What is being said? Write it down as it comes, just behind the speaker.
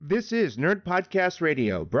This is Nerd Podcast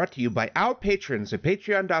Radio, brought to you by our patrons at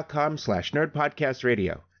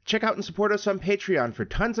patreon.com/nerdpodcastradio. Check out and support us on Patreon for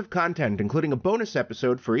tons of content, including a bonus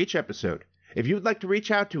episode for each episode. If you would like to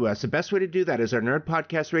reach out to us, the best way to do that is our Nerd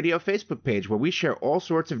Podcast Radio Facebook page, where we share all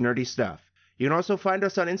sorts of nerdy stuff. You can also find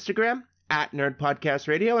us on Instagram, @Nerd Podcast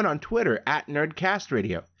Radio, and on Twitter, @Nerdcast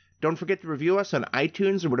Radio. Don't forget to review us on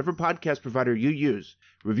iTunes or whatever podcast provider you use.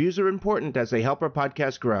 Reviews are important as they help our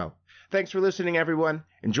podcast grow. Thanks for listening, everyone.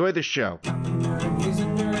 Enjoy the show. I'm a nerd, he's a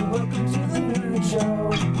nerd, welcome to the Nerd Show.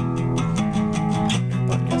 Nerd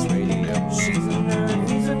Podcast Radio. She's a nerd,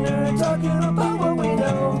 he's a nerd, talking about what we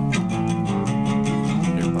know.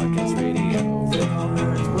 Nerd Podcast Radio. They're all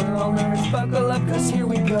nerds, we're all nerds, buckle up, cause here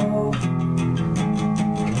we go.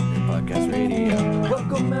 Nerd Podcast Radio.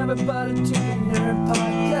 Welcome everybody to the Nerd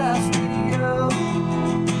Podcast Radio.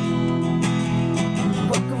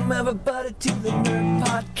 Welcome everybody to the Nerd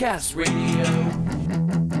Podcast Radio.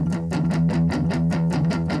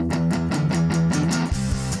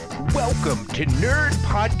 Welcome to Nerd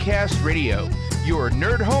Podcast Radio, your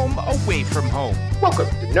nerd home away from home. Welcome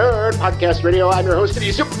to Nerd Podcast Radio. I'm your host,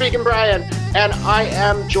 the Super Vegan Brian, and I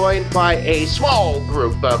am joined by a small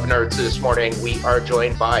group of nerds this morning. We are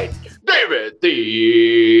joined by David, the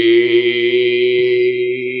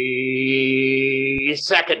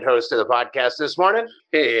second host of the podcast this morning.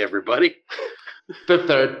 Hey, everybody. The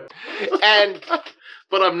third. And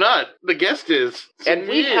But I'm not. The guest is. and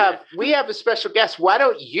we have a special guest. Why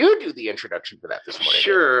don't you do the introduction for that this morning?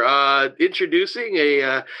 Sure. Introducing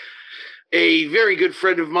a very good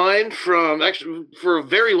friend of mine for a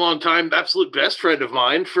very long time, absolute best friend of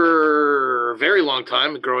mine for a very long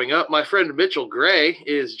time growing up. My friend Mitchell Gray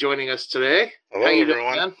is joining us today. Hello, How you doing,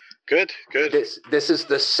 everyone. man? Good. This is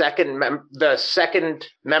the second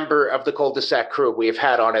member of the cul-de-sac crew we've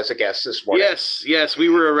had on as a guest this morning. Yes, we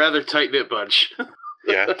were a rather tight-knit bunch.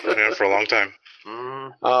 Yeah, we've been here for a long time.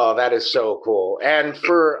 Oh, that is so cool. And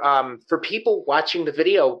for people watching the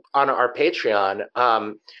video on our Patreon,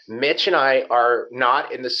 Mitch and I are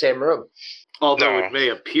not in the same room. Although No. it may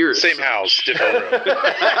appear Same so. house, different room.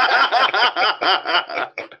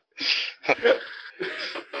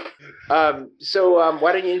 So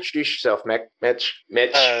why don't you introduce yourself, Mitch?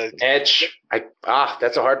 Mitch.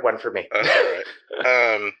 That's a hard one for me. That's all right.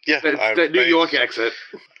 That's that New York accent.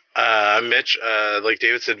 I'm Mitch. Like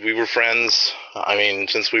David said, we were friends. I mean,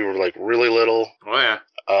 since we were like really little. Oh, yeah.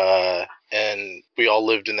 And we all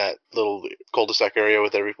lived in that little cul-de-sac area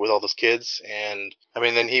with all those kids. And I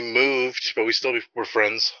mean, then he moved, but we still were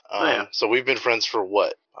friends. Yeah. So we've been friends for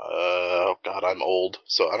what? Oh God, I'm old.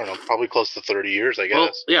 So I don't know, probably close to 30 years, I guess.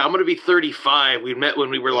 Well, yeah, I'm going to be 35. We met when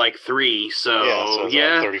we were like 3, so I'm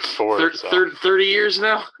 34. 30 years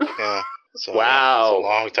now. Yeah. So, Wow. It's a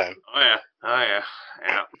long time. Oh yeah.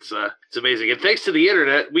 It's amazing, and thanks to the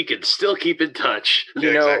internet, we can still keep in touch.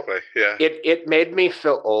 You know, exactly. Yeah. It made me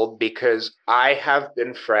feel old because I have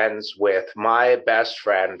been friends with my best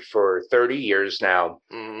friend for 30 years now,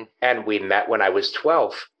 and we met when I was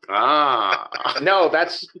 12. No,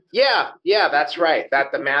 that's right.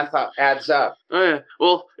 That the math adds up. Oh, yeah.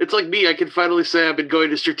 Well, it's like me. I can finally say I've been going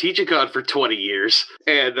to Strategicon for 20 years,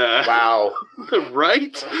 and Wow.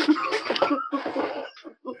 right?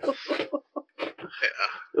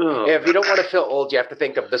 Oh. If you don't want to feel old, you have to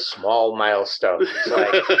think of the small milestones.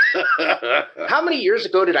 Like, how many years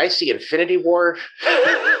ago did I see Infinity War?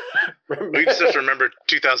 We just have to remember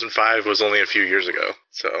 2005 was only a few years ago.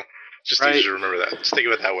 So just easy to remember that. Just think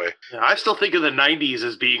of it that way. I still think of the 90s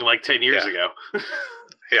as being like 10 years ago.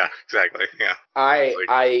 Yeah, exactly. Yeah.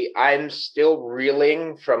 I'm still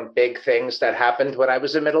reeling from big things that happened when I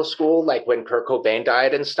was in middle school, like when Kurt Cobain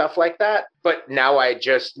died and stuff like that. But now I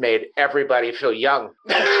just made everybody feel young.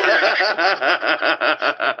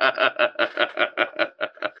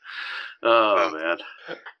 Oh man.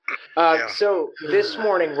 So this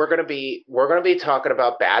morning we're gonna be talking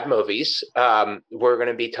about bad movies. We're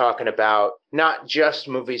gonna be talking about not just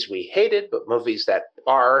movies we hated, but movies that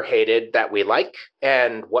are hated that we like,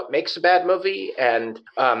 and what makes a bad movie. And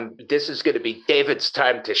this is gonna be David's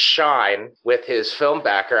time to shine with his film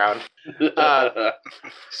background.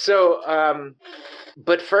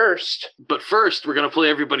 But first, we're going to play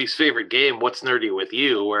everybody's favorite game, What's Nerdy With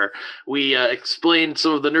You, where we explain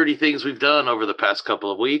some of the nerdy things we've done over the past couple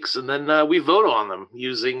of weeks, and then we vote on them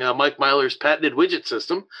using Mike Myler's patented widget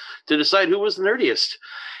system to decide who was the nerdiest.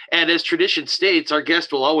 And as tradition states, our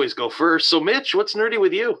guest will always go first. So, Mitch, what's nerdy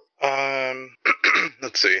with you? Let's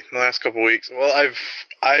let's see. The last couple weeks. Well,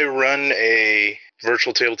 I run a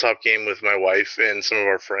virtual tabletop game with my wife and some of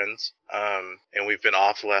our friends. And we've been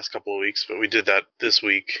off the last couple of weeks, but we did that this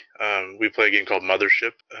week. We play a game called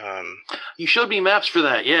Mothership. You showed me maps for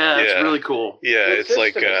that. Yeah, it's really cool. Yeah, What it's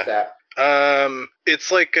like system is that?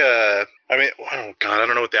 it's like I mean, oh god, I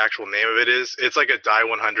don't know what the actual name of it is. It's like a Die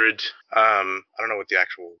 100. I don't know what the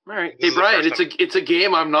actual. All right, hey Brian, it's a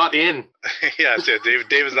game I'm not in. Yeah,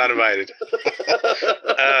 Dave is not invited.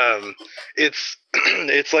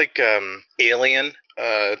 It's like Alien,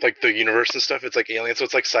 like the universe and stuff. It's like Alien, so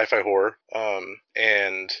it's like sci-fi horror.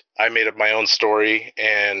 And I made up my own story,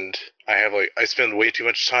 and I spend way too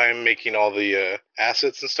much time making all the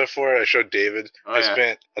assets and stuff for it. I showed David. I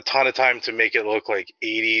spent a ton of time to make it look like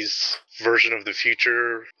 80s version of the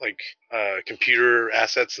future, like computer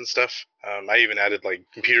assets and stuff. I even added like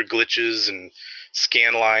computer glitches and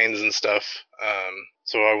scan lines and stuff.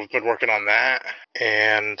 So I've been working on that,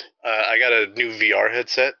 and I got a new VR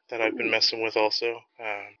headset that I've been messing with also.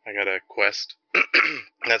 I got a Quest.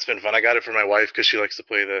 That's been fun. I got it for my wife because she likes to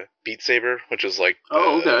play the Beat Saber, which is like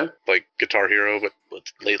like Guitar Hero, but with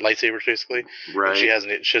lightsabers basically. Right. And she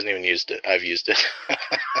hasn't even used it. I've used it.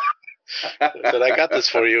 But I got this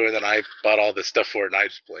for you, and then I bought all this stuff for it, and I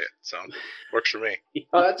just play it. So works for me.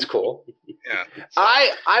 Oh, that's cool. Yeah. So.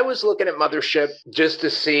 I was looking at Mothership just to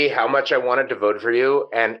see how much I wanted to vote for you,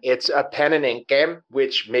 and it's a pen and ink game,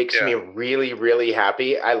 which makes me really, really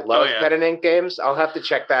happy. I love pen and ink games. I'll have to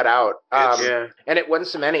check that out. And it won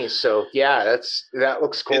some Emmys, so yeah, that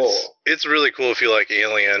looks cool. It's really cool if you like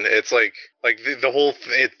Alien. It's like the whole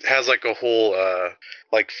it has like a whole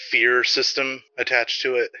like fear system attached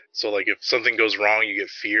to it. So like if something goes wrong, you get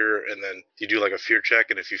fear, and then you do like a fear check,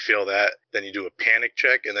 and if you fail that, then you do a panic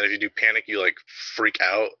check, and then if you do panic, you like freak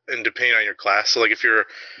out. And depending on your class, so like if you're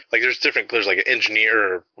like there's like an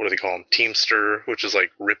engineer, or what do they call them, Teamster, which is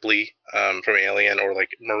like Ripley from Alien, or like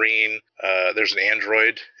Marine. There's an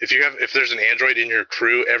android. If there's an android in your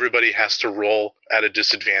crew, everybody has to roll at a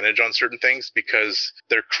disadvantage on certain things because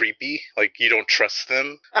they're creepy. Like you don't trust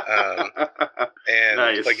them. And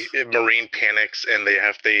nice. Like if Marine panics, and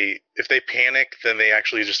if they panic, then they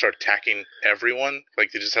actually just start attacking everyone.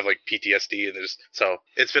 Like they just have like PTSD, and so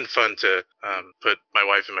it's been fun to put my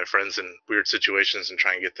wife and my friends in weird situations and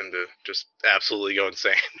try and get them to just absolutely go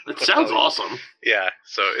insane. That sounds awesome. Yeah,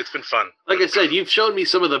 so it's been fun. Like I said, you've shown me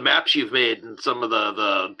some of the maps you've made and some of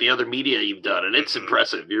the other media you've done, and it's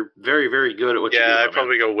impressive. You're very, very good at what you do. Yeah, I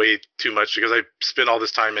probably go way too much because I spend all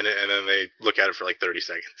this time in it, and then they look at it for like 30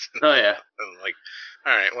 seconds. Oh yeah. I'm like,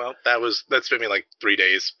 all right, well, that spent me like 3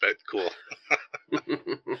 days, but cool.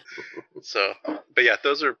 So, but yeah,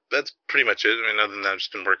 that's pretty much it. I mean, other than that, I've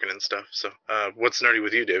just been working and stuff. So, what's nerdy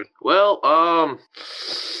with you, David? Well,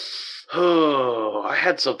 I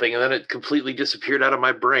had something and then it completely disappeared out of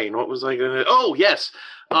my brain. What was I gonna? Oh yes,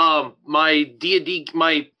 my D&D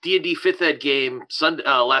 5th Ed game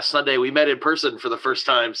last Sunday. We met in person for the first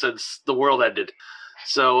time since the world ended.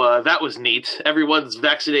 So that was neat. Everyone's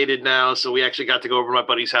vaccinated now, so we actually got to go over to my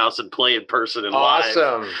buddy's house and play in person and live.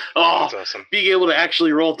 Oh, that's awesome. Being able to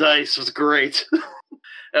actually roll dice was great.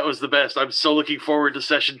 That was the best. I'm so looking forward to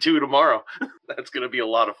session 2 tomorrow. That's going to be a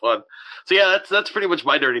lot of fun. So yeah, that's pretty much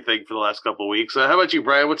my nerdy thing for the last couple of weeks. How about you,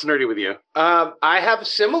 Brian? What's nerdy with you? I have a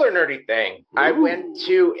similar nerdy thing. Ooh. I went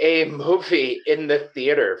to a movie in the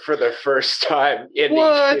theater for the first time in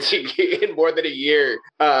more than a year.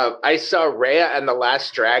 I saw Raya and the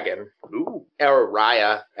Last Dragon. Ooh. Or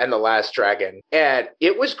Raya and the Last Dragon. And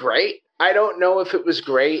it was great. I don't know if it was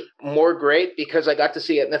more great because I got to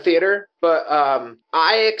see it in the theater, but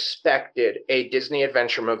I expected a Disney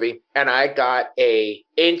adventure movie, and I got a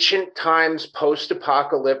ancient times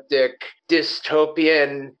post-apocalyptic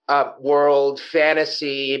dystopian world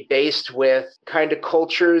fantasy based with kind of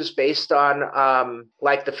cultures based on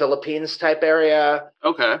like the Philippines type area.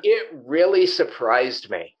 Okay. It really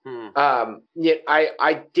surprised me.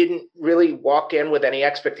 I didn't really walk in with any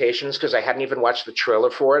expectations because I hadn't even watched the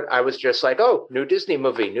trailer for it. I was just like, oh, new Disney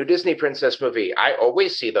movie, new Disney princess movie. I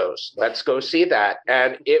always see those. Let's go see that.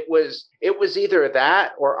 And it was either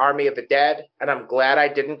that or Army of the Dead. And I'm glad I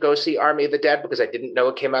didn't go see Army of the Dead because I didn't know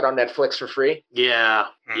it came out on Netflix for free. Yeah,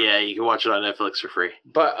 you can watch it on Netflix for free.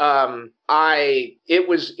 But it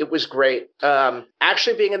was great.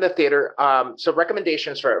 Actually being in the theater, so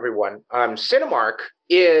recommendations for everyone. Cinemark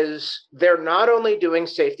they're not only doing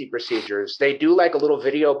safety procedures, they do like a little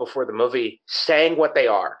video before the movie saying what they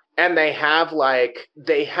are. And they have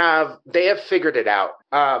figured it out.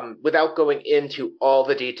 without going into all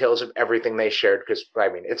the details of everything they shared, because I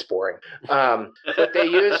mean it's boring. But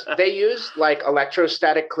they use like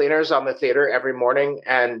electrostatic cleaners on the theater every morning,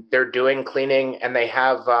 and they're doing cleaning, and they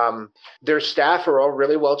have their staff are all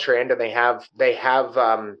really well trained, and they have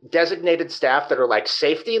designated staff that are like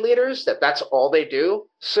safety leaders. That's all they do.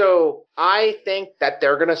 So I think that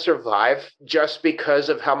they're going to survive just because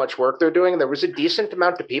of how much work they're doing. There was a decent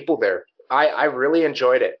amount of people there. I really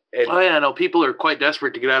enjoyed it. Oh, yeah, no, people are quite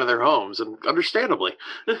desperate to get out of their homes, and understandably.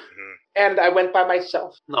 And I went by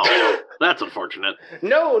myself. No, that's unfortunate.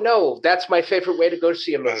 No, that's my favorite way to go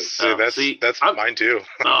see a movie. That's mine too.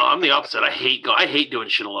 No, I'm the opposite. I hate doing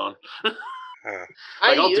shit alone.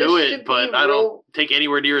 I'll do it, but I don't take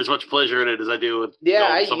anywhere near as much pleasure in it as I do with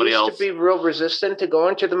somebody else. I used to be real resistant to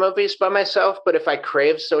going to the movies by myself, but if I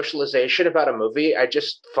crave socialization about a movie, I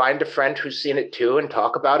just find a friend who's seen it too and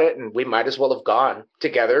talk about it, and we might as well have gone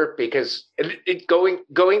together because I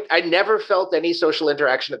never felt any social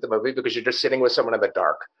interaction at the movie because you're just sitting with someone in the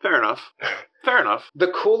dark. Fair enough.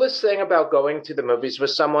 The coolest thing about going to the movies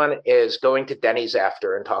with someone is going to Denny's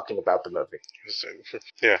after and talking about the movie.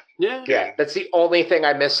 Yeah. That's the only thing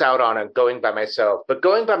I miss out on going by myself. But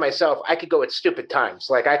going by myself, I could go at stupid times.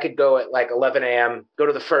 Like I could go at like 11 a.m., go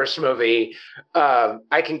to the first movie.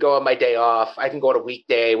 I can go on my day off. I can go on a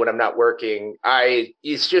weekday when I'm not working.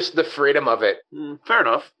 It's just the freedom of it. Fair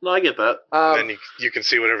enough. No, I get that. And then you can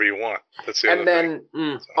see whatever you want. That's the other thing.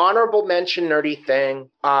 Honorable mention nerdy thing.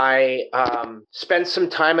 I spent some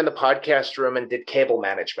time in the podcast room and did cable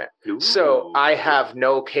management. Ooh. So I have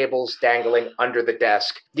no cables dangling under the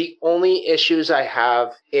desk. The only issues I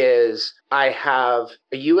have is I have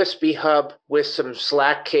a USB hub with some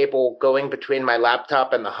Slack cable going between my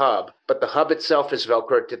laptop and the hub, but the hub itself is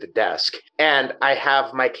Velcroed to the desk. And I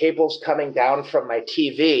have my cables coming down from my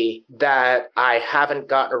TV that I haven't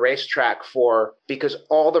gotten a racetrack for because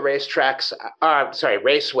all the raceways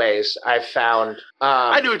I've found.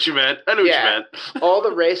 I knew what you meant. All the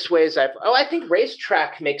raceways I think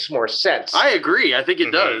racetrack makes more sense. I agree. I think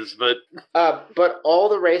it does, but all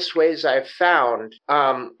the raceways I've found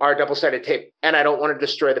are double-sided tape, and I don't want to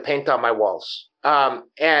destroy the paint on my walls.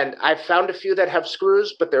 And I've found a few that have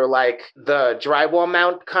screws, but they're like the drywall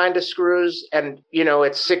mount kind of screws, and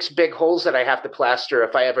it's 6 big holes that I have to plaster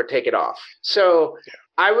if I ever take it off. So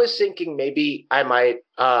I was thinking maybe I might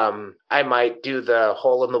do the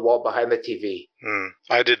hole in the wall behind the TV.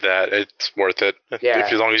 I did that. It's worth it. Yeah.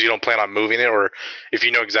 As long as you don't plan on moving it, or if you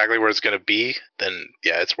know exactly where it's going to be, then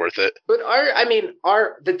it's worth it. But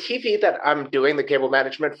the TV that I'm doing the cable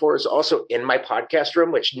management for is also in my podcast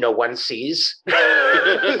room, which no one sees.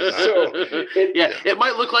 It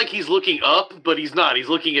might look like he's looking up, but he's not. He's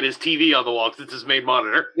looking at his TV on the wall because it's his main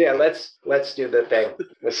monitor. Yeah, let's do the thing.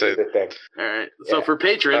 All right. So for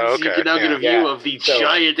patrons, you can now get a view of the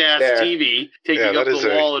giant ass TV taking up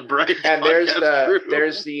the wall and bright. And there's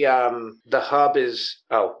the hub is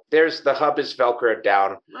Velcroed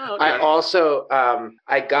down. Oh, okay. I also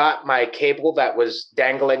I got my cable that was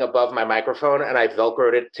dangling above my microphone and I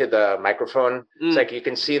Velcroed it to the microphone. It's like you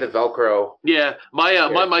can see the Velcro. Yeah,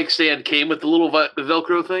 my mic stand came with the little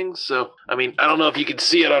Velcro things. So I mean, I don't know if you can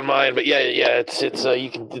see it on mine, but it's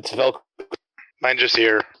Velcro. Mine just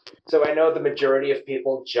here. So I know the majority of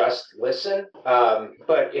people just listen,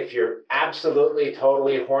 but if you're absolutely,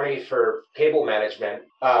 totally horny for cable management,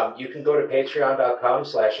 you can go to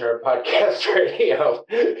patreon.com/nerdpodcastradio,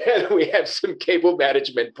 and we have some cable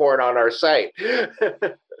management porn on our site.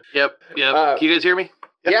 Yep. Can you guys hear me?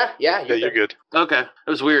 Yeah, you're good. Okay. It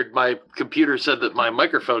was weird. My computer said that my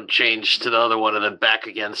microphone changed to the other one and then back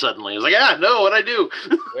again suddenly. I was like, no, what'd I do?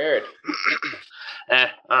 Weird.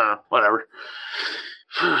 I don't know. Whatever.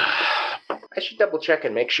 I should double check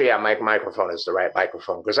and make sure my microphone is the right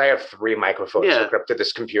microphone because I have 3 microphones hooked up to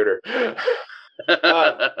this computer.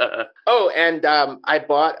 I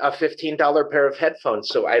bought a $15 pair of headphones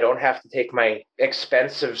so I don't have to take my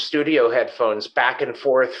expensive studio headphones back and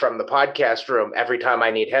forth from the podcast room every time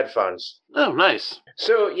I need headphones. Oh, nice.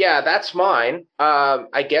 So, that's mine.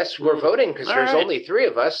 I guess we're voting because there's only 3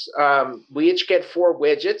 of us. We each get 4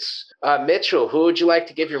 widgets. Mitchell, who would you like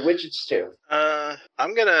to give your widgets to?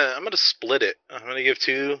 I'm gonna split it. I'm gonna give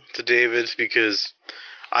 2 to David because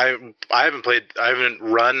I haven't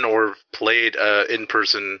run or played a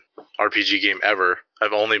in-person RPG game ever.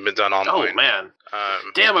 I've only been done online. Oh man.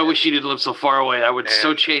 Damn, I wish you didn't live so far away. I would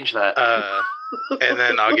so change that. And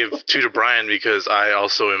then I'll give 2 to Brian because I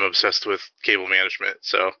also am obsessed with cable management.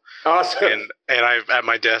 So Awesome. and I'm at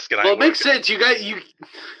my desk and Well, it makes sense. You guys,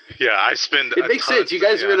 I spend. it makes sense. You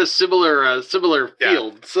guys are in a similar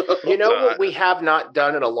field. So. You know what we have not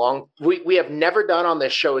done in a long we have never done on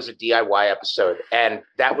this show is a DIY episode, and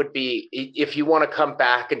that would be if you want to come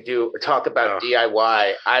back and talk about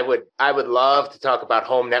DIY. I would love to talk about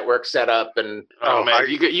home network setup and man,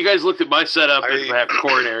 you guys looked at my setup and have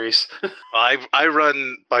coronaries. I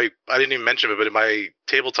run I didn't even mention it, but in my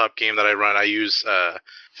tabletop game that I run, I use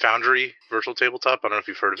Foundry Virtual Tabletop. I don't know if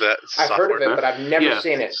you've heard of that. I've heard of it, but I've never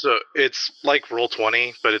seen it. So it's like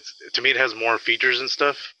Roll20, but to me it has more features and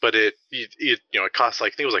stuff. But it costs I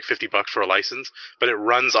think it was like $50 for a license, but it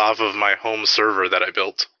runs off of my home server that I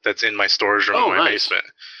built. That's in my storage room in my basement.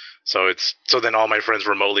 So then all my friends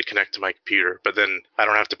remotely connect to my computer, but then I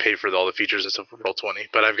don't have to pay for all the features and stuff for Roll20.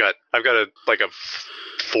 But I've got a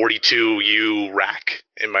 42U rack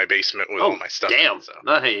in my basement with all my stuff. Damn,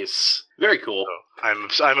 nice, very cool.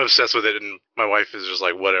 So I'm obsessed with it, and my wife is just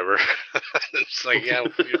like, whatever. It's like,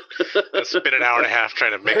 I spend an hour and a half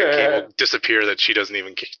trying to make a cable disappear that she doesn't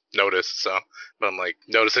even notice. So, but I'm like,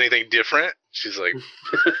 notice anything different? She's like,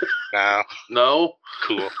 no,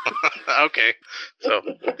 cool, okay. So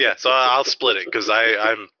so I'll split it because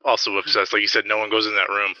I'm also obsessed. Like you said, no one goes in that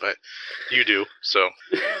room, but you do. So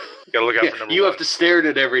you gotta look out for number you 1. Have to stare at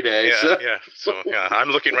it every day. So I'm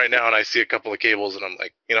looking right now and I see a couple of cables and I'm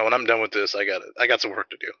like, when I'm done with this, I got some work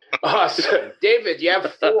to do. Awesome. David, you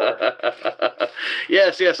have 4.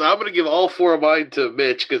 Yes. I'm going to give all 4 of mine to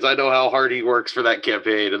Mitch because I know how hard he works for that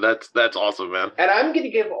campaign, and that's awesome, man. And I'm going to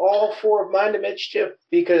give all 4 of mine to Mitch too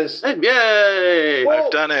because yay! Well,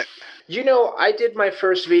 I've done it. I did my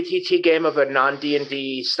first VTT game of a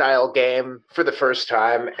non-D&D style game for the first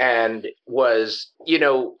time and was,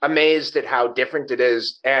 amazed at how different it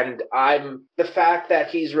is. And the fact that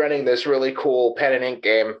he's running this really cool pen and ink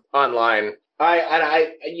game online.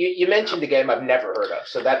 You mentioned a game I've never heard of,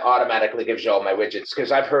 so that automatically gives you all my widgets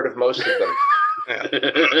because I've heard of most of them.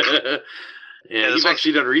 You've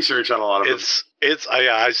actually done research on a lot of them.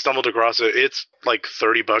 I stumbled across it. It's like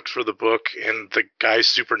 $30 for the book, and the guy's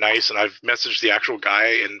super nice. And I've messaged the actual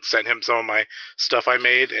guy and sent him some of my stuff I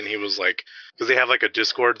made, and he was like, because they have like a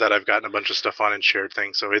Discord that I've gotten a bunch of stuff on and shared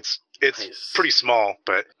things. So it's nice. Pretty small,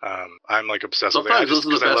 but I'm like obsessed with it. Sometimes those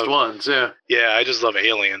are the best ones, yeah. Yeah, I just love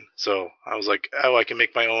Alien, so I was like, I can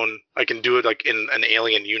make my own. I can do it like in an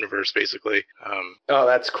Alien universe, basically.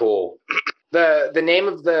 That's cool. The name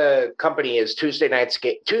of the company is Tuesday Night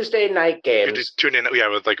Games.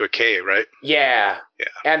 With like a K, right? Yeah.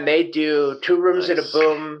 And they do Two Rooms and a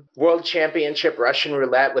Boom, World Championship Russian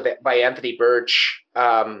Roulette by Anthony Birch,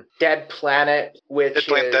 Dead Planet, which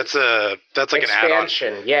is that's like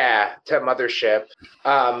expansion, an add-on. To Mothership.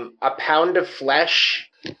 A Pound of Flesh.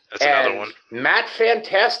 That's another one. Matt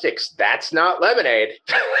Fantastic's That's Not Lemonade.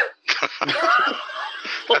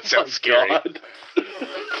 That sounds scary. God.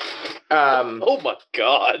 Oh my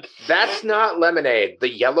God. That's Not Lemonade, the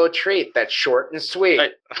yellow treat that's short and sweet.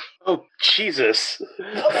 Oh, Jesus.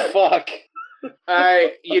 Fuck.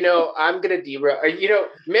 I'm going to derail.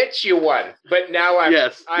 Mitch, you won, but now I'm...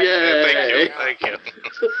 Yes. Thank you.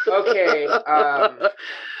 Okay.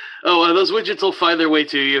 Those widgets will find their way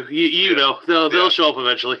to you. You know, they'll show up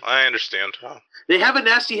eventually. I understand. They have a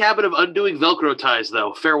nasty habit of undoing Velcro ties,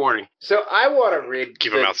 though. Fair warning. So I want to read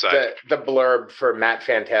the blurb for Matt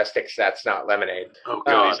Fantastic's That's Not Lemonade. Oh,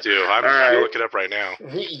 God. Please do. I'm going to look it up right now.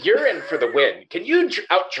 You're in for the win. Can you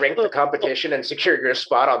outdrink the competition and secure your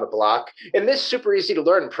spot on the block? In this super easy to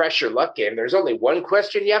learn press your luck game, there's only one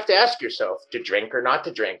question you have to ask yourself: to drink or not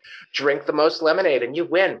to drink. Drink the most lemonade and you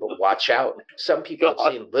win, but watch out. Some people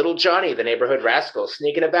have seen Little Johnny, the neighborhood rascal,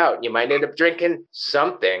 sneaking about. You might end up drinking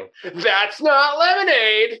something. That's not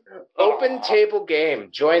lemonade. Open table game.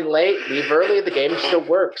 Join late, leave early. The game still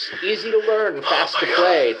works. Easy to learn, fast to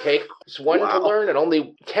play. Takes one to learn and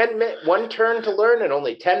only 10 minutes. One turn to learn and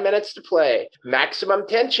only 10 minutes to play. Maximum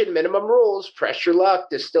tension, minimum rules. Press your luck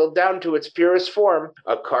distilled down to its purest form.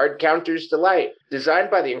 A card counter's delight. Designed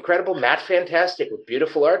by the incredible Matt Fantastic with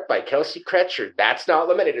beautiful art by Kelsey Kretcher. That's Not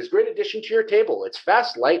Lemonade is a great addition to your table. It's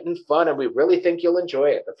fast, light, and fun, and we really think you'll enjoy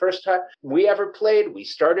it. The first time we ever played, we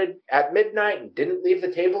started at midnight and didn't leave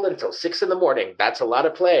the table until 6 a.m. That's a lot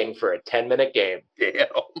of playing for a 10-minute game. Damn.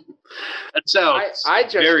 That sounds I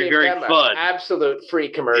just very, gave very them fun. An absolute free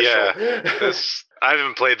commercial. Yeah. I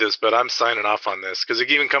haven't played this, but I'm signing off on this because it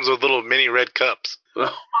even comes with little mini red cups.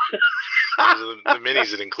 Those are the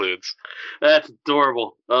minis it includes. That's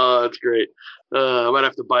adorable. Oh, that's great. I might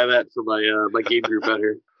have to buy that for my game group out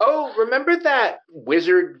here. Oh, remember that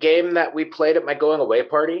wizard game that we played at my going away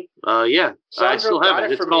party? Yeah, I Sandro still have got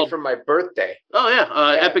it. It's for me called. for my birthday. Oh yeah,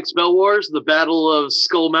 Yeah. Epic Spell Wars: The Battle of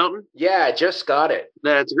Skull Mountain. Yeah, I just got it.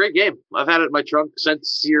 It's a great game. I've had it in my trunk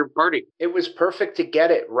since your party. It was perfect to get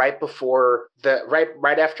it right before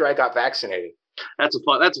right after I got vaccinated. That's a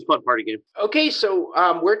fun party game. Okay, so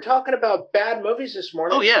we're talking about bad movies this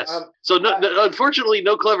morning. Oh yes. So unfortunately,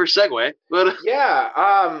 no clever segue. But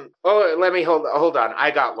Yeah. Let me hold on. I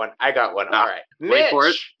got one. All right. wait for it.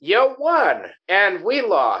 Mitch, you won, and we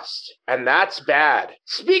lost, and that's bad.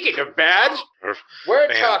 Speaking of bad, we're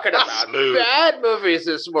Man, talking that's about smooth. bad movies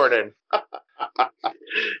this morning.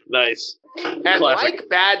 nice. And Classic. like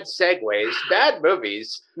bad segues, bad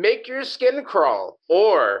movies make your skin crawl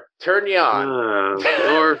or turn you on.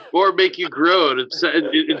 Or make you groan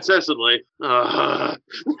incessantly.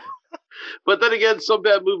 But then again, some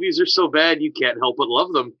bad movies are so bad you can't help but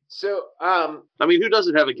love them. So, I mean, who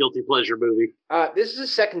doesn't have a guilty pleasure movie? this is the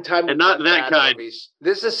second time And not done that bad kind. movies.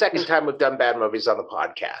 This is the second time we've done bad movies on the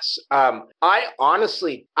podcast.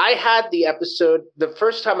 I had the episode, the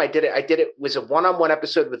first time I did it was a one-on-one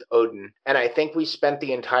episode with Odin, and I think we spent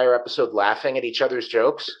the entire episode laughing at each other's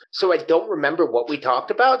jokes. So I don't remember what we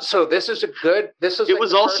talked about. So this is It like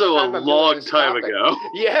was the also first a time I'm doing long this time topic. ago.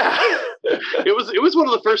 Yeah. It was one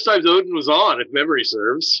of the first times Odin was on, if memory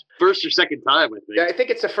serves. First or second time, I think. Yeah, I think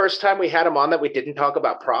it's the first time we had him on that we didn't talk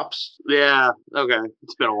about props. Yeah, okay.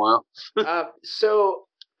 It's been a while. So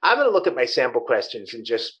I'm going to look at my sample questions and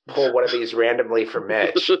just pull one of these randomly for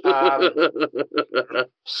Mitch.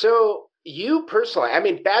 So you personally, I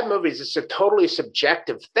mean, bad movies is a totally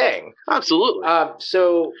subjective thing. Absolutely.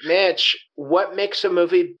 So Mitch, what makes a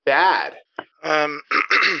movie bad?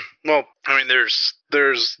 Well, I mean,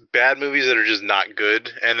 there's bad movies that are just not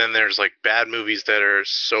good, and then there's like bad movies that are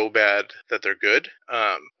so bad that they're good.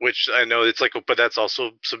 Which I know it's like, but that's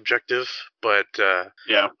also subjective. But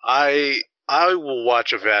yeah. I will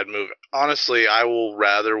watch a bad movie. Honestly, I will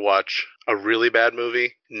rather watch a really bad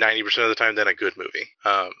movie 90% of the time than a good movie.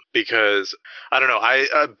 Because I don't know,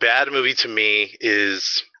 a bad movie to me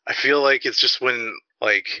is, I feel like it's just when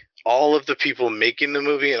like all of the people making the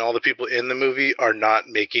movie and all the people in the movie are not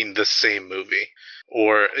making the same movie,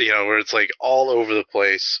 or where it's like all over the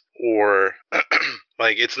place, or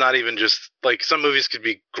like it's not even just like, some movies could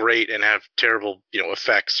be great and have terrible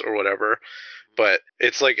effects or whatever, but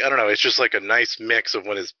it's like, I don't know, it's just like a nice mix of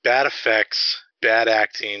when it's bad effects, bad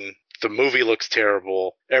acting, the movie looks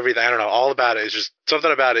terrible, everything. I don't know, all about it is just,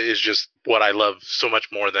 something about it is just what I love so much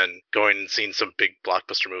more than going and seeing some big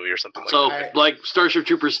blockbuster movie or something like So, that. like Starship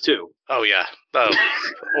Troopers 2. Oh yeah,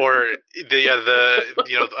 or they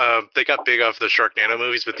got big off the Sharknado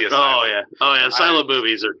movies, but the Asylum. Oh yeah. Silent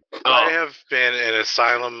movies are. I have been an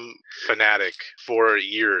Asylum fanatic for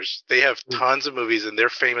years. They have tons of movies, and they're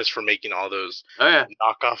famous for making all those Oh yeah.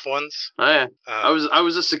 knockoff ones. Oh yeah. I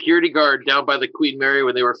was a security guard down by the Queen Mary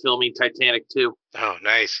when they were filming Titanic 2. Oh,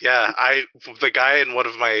 nice. Yeah, the guy in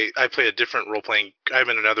I play a different role playing. I'm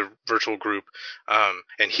in another virtual group,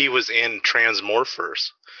 and he was in Transmorphers.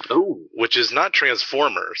 Oh. Which is not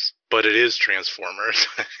Transformers, but it is Transformers.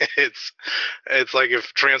 it's like if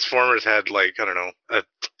Transformers had like, I don't know, a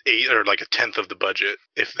 8 or like a 10th of the budget,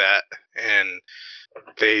 if that, and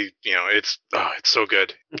they, it's so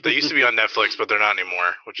good. They used to be on Netflix, but they're not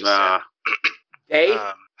anymore, which is sad. They?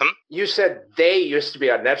 You said they used to be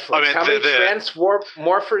on Netflix. I mean, How many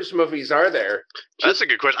Transmorphers movies are there? That's a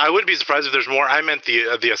good question. I wouldn't be surprised if there's more. I meant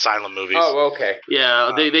the Asylum movies. Oh, okay.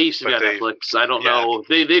 Yeah, they used to be on Netflix. I don't know.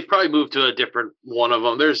 They've probably moved to a different one of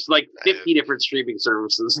them. There's like 50 different streaming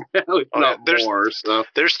services now, if not more. So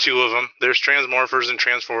there's 2 of them. There's Transmorphers and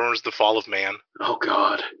Transformers: The Fall of Man. Oh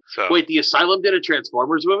God. So wait, the Asylum did a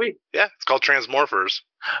Transformers movie? Yeah, it's called Transmorphers.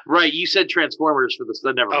 Right, you said Transformers for this.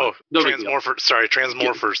 Never mind. No Transmorphers. Sorry,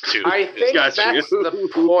 Transmorphers 2. I think that's the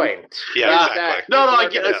point. Yeah, exactly. No, I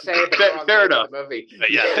get it. Fair enough.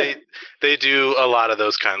 Yeah, they do a lot of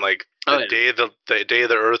those kind, like the day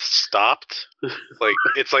the Earth stopped. Like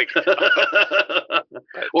it's like,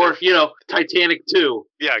 or Titanic 2.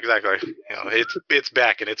 Yeah, exactly. It's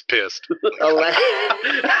back and it's pissed.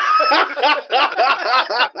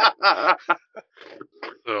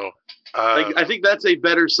 So. I think that's a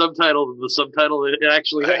better subtitle than the subtitle it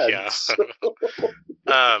actually has.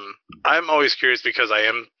 Yeah. I'm always curious because I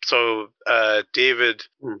am so. David,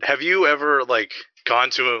 have you ever gone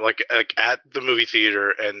to like at the movie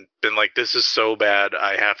theater and been like, "This is so bad,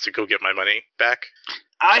 I have to go get my money back"?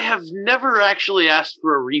 I have never actually asked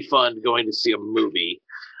for a refund going to see a movie.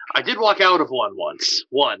 I did walk out of one once.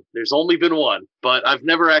 One. There's only been one, but I've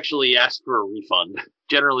never actually asked for a refund.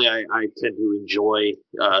 Generally, I tend to enjoy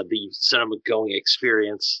the cinema going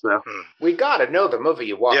experience. So. We gotta know the movie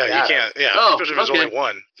you walked out. Yeah, you can't. Yeah, Oh, especially if there's only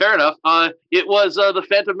one. Fair enough. It was The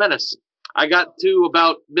Phantom Menace. I got to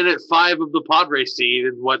about minute 5 of the pod race scene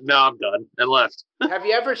and no, I'm done, and left. Have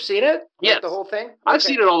you ever seen it? Yes. The whole thing? I've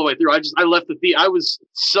seen it all the way through. I left the theater. I was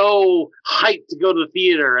so hyped to go to the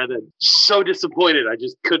theater and then so disappointed I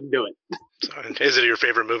just couldn't do it. So, is it your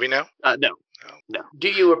favorite movie now? No. Do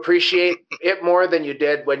you appreciate it more than you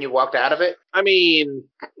did when you walked out of it? I mean,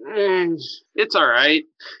 it's all right.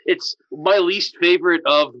 It's my least favorite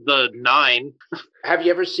of the 9. Have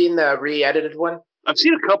you ever seen the re-edited one? I've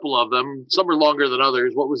seen a couple of them. Some are longer than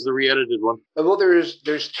others. What was the re-edited one? Well, there's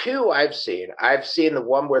 2 I've seen. I've seen the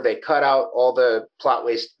one where they cut out all the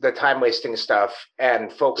the time wasting stuff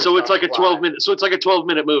and focus. So it's on like a plot. 12-minute. So it's like a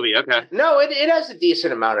 12-minute movie. Okay. No, it has a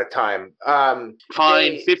decent amount of time.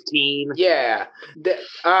 Fine, 15. Yeah,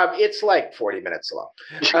 it's like 40 minutes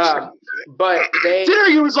long. But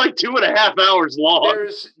Dinner was like 2.5 hours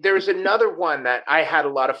long. there's another one that I had a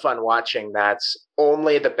lot of fun watching. That's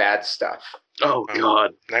only the bad stuff. Oh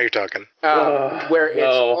God! Now you're talking. Where it's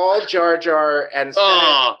all Jar Jar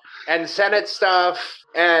and Senate stuff,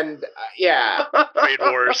 and yeah, Trade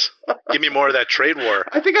wars. Give me more of that trade war.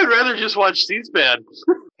 I think I'd rather just watch C-SPAN.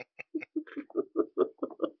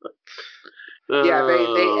 Yeah,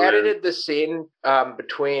 they edited the scene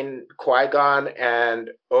between Qui-Gon and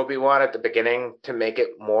Obi-Wan at the beginning to make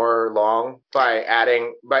it more long by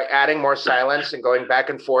adding more silence and going back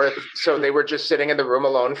and forth. So they were just sitting in the room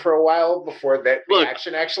alone for a while before the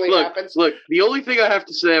action actually happens. Look, the only thing I have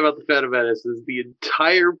to say about The Phantom Menace is the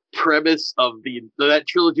entire premise of that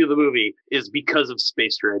trilogy of the movie is because of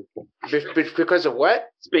space trade. Because of what?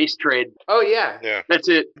 Space trade. Oh, yeah. Yeah. That's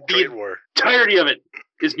it. Trade war. Entirety of it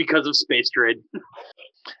is because of space trade.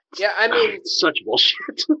 Yeah, I mean, it's such bullshit.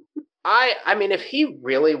 I mean, if he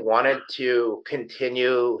really wanted to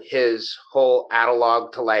continue his whole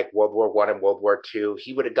analog to like World War I and World War II,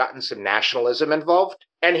 he would have gotten some nationalism involved,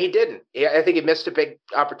 and he didn't. Yeah, I think he missed a big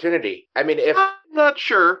opportunity. I mean, I'm not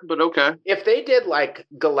sure, but okay. If they did like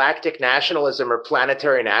galactic nationalism or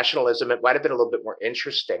planetary nationalism, it might have been a little bit more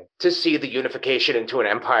interesting to see the unification into an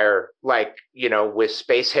empire, like, with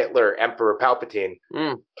Space Hitler, Emperor Palpatine.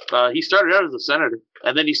 He started out as a senator.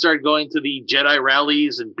 And then he started going to the Jedi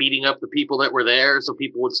rallies and beating up the people that were there so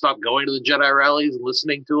people would stop going to the Jedi rallies and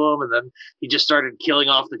listening to him. And then he just started killing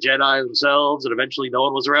off the Jedi themselves, and eventually no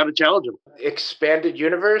one was around to challenge him. Expanded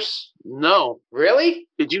universe? No. Really?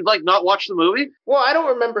 Did you, not watch the movie? Well, I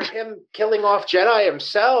don't remember him killing off Jedi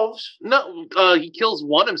himself. No, he kills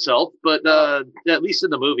one himself, but at least in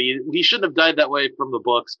the movie. He shouldn't have died that way from the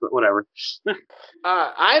books, but whatever.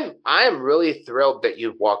 I'm really thrilled that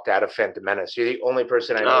you walked out of Phantom Menace. You're the only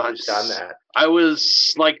person I know who's done that. I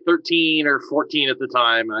was like 13 or 14 at the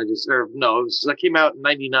time. That came out in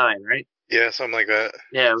 99, right? Yeah, something like that.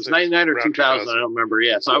 Yeah, it was 99 or 2000. I don't remember.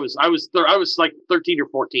 Yeah, so I was like 13 or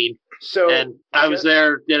 14. So and I was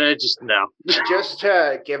there, and I just no. Just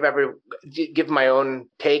to give my own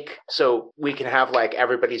take, so we can have like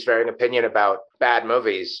everybody's varying opinion about bad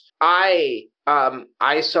movies. I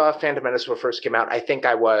saw Phantom Menace when it first came out. I think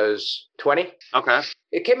I was 20. Okay.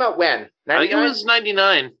 It came out when? 99? I think it was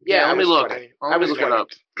 99. Yeah, let me look. 20. I was looking up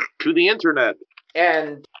to the internet.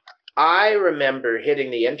 And I remember hitting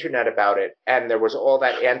the internet about it, and there was all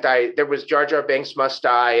that there was Jar Jar Binks must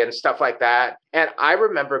die and stuff like that. And I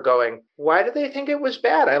remember going, why did they think it was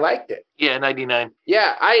bad? I liked it. Yeah, 99.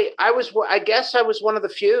 Yeah, I guess I was one of the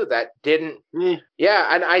few that didn't.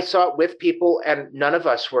 Yeah, and I saw it with people, and none of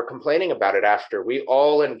us were complaining about it after. We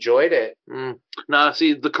all enjoyed it. Nah,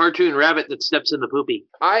 see, the cartoon rabbit that steps in the poopy.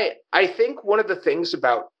 I think one of the things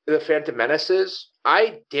about the Phantom Menace is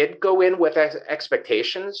I did go in with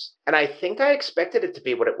expectations, and I think I expected it to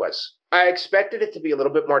be what it was. I expected it to be a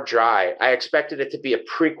little bit more dry. I expected it to be a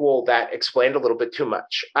prequel that explained a little bit too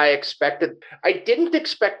much. I didn't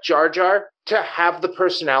expect Jar Jar to have the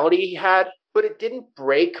personality he had, but it didn't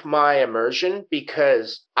break my immersion,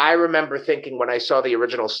 because I remember thinking when I saw the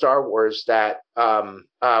original Star Wars that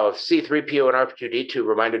C-3PO and R2-D2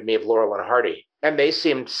 reminded me of Laurel and Hardy. And they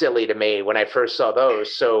seemed silly to me when I first saw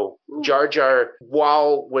those. So Jar Jar,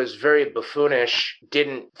 while was very buffoonish,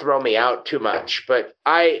 didn't throw me out too much. But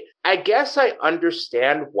I guess I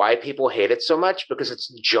understand why people hate it so much, because it's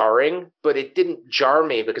jarring. But it didn't jar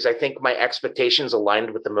me because I think my expectations aligned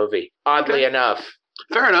with the movie, oddly enough.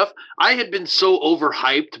 Fair enough. I had been so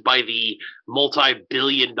overhyped by the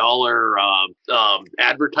multi-billion-dollar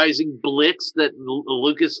advertising blitz that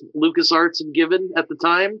LucasArts had given at the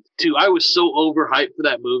time. I was so overhyped for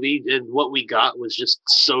that movie, and what we got was just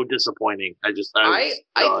so disappointing. I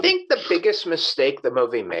think the biggest mistake the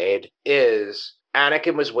movie made is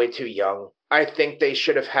Anakin was way too young. I think they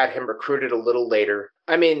should have had him recruited a little later.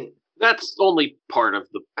 I mean, that's only part of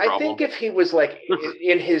the problem. I think if he was like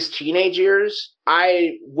in his teenage years,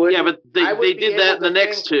 I would. Yeah, but they did that in the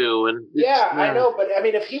next two, and I know. But I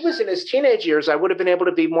mean, if he was in his teenage years, I would have been able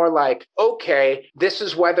to be more like, okay, this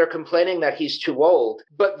is why they're complaining that he's too old.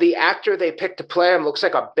 But the actor they picked to play him looks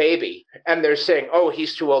like a baby, and they're saying, oh,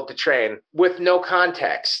 he's too old to train, with no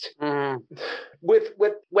context. Mm. With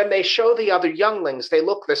when they show the other younglings, they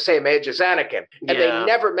look the same age as Anakin, and they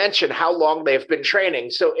never mention how long they've been training.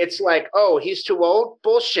 So it's like, oh, he's too old?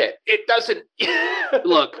 Bullshit. It doesn't.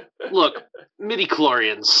 Look,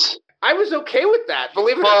 midi-chlorians. I was okay with that.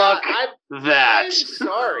 Believe it or not. I'm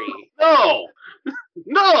sorry.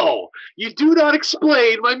 No, you do not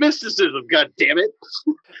explain my mysticism. God damn it!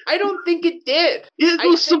 I don't think it did. It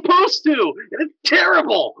was supposed to. It's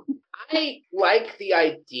terrible. I like the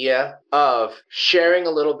idea of sharing a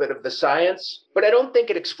little bit of the science, but I don't think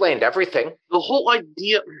it explained everything. The whole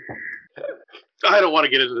idea... I don't want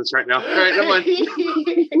to get into this right now. All right, never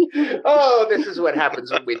mind. Oh, this is what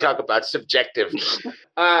happens when we talk about subjective. Look,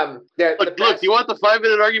 you want the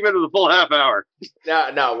 5-minute argument or the full half hour?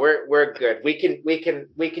 No, we're good. We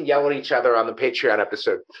can yell at each other on the Patreon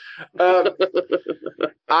episode.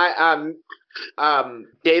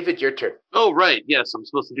 David, your turn. Oh, right. Yes, I'm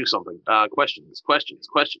supposed to do something. Questions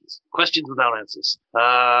without answers.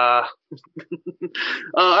 All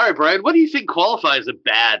right, Brian, what do you think qualifies a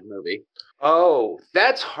bad movie? Oh,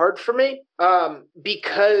 that's hard for me.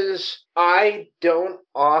 Because I don't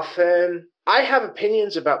often... I have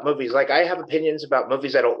opinions about movies. Like, I have opinions about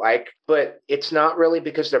movies I don't like, but it's not really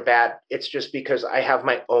because they're bad. It's just because I have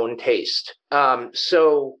my own taste.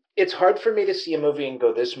 So it's hard for me to see a movie and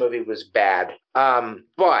go, this movie was bad.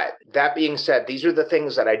 But that being said, these are the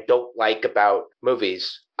things that I don't like about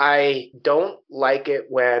movies. I don't like it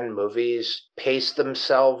when movies pace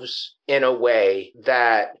themselves in a way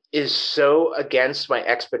that is so against my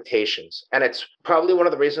expectations. And it's probably one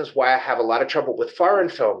of the reasons why I have a lot of trouble with foreign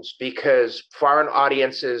films, because foreign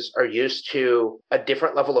audiences are used to a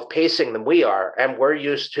different level of pacing than we are. And we're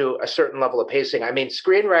used to a certain level of pacing. I mean,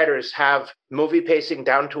 screenwriters have movie pacing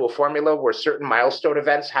down to a formula where certain milestone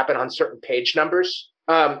events happen on certain page numbers.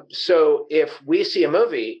 So if we see a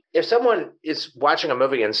movie, if someone is watching a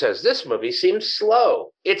movie and says, this movie seems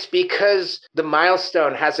slow, it's because the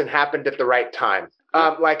milestone hasn't happened at the right time.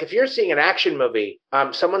 Like if you're seeing an action movie,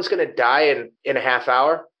 someone's going to die in a half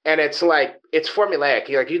hour. And it's like, it's formulaic.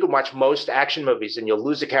 You can watch most action movies and you'll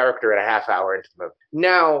lose a character in a half hour into the movie.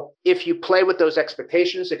 Now, if you play with those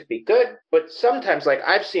expectations, it could be good. But sometimes, like,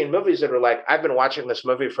 I've seen movies that are like, I've been watching this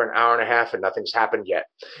movie for an hour and a half and nothing's happened yet.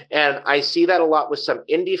 And I see that a lot with some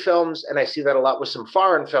indie films, and I see that a lot with some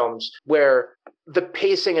foreign films where the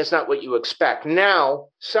pacing is not what you expect. Now,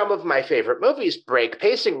 some of my favorite movies break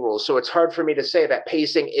pacing rules, so it's hard for me to say that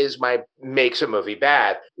pacing makes a movie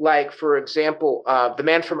bad. Like, for example, The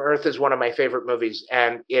Man from Earth is one of my favorite movies,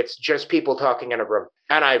 and it's just people talking in a room.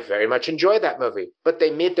 And I very much enjoy that movie. But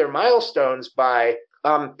they meet their milestones by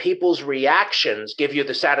people's reactions give you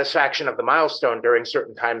the satisfaction of the milestone during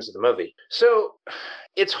certain times of the movie. So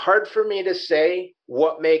it's hard for me to say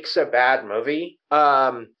what makes a bad movie.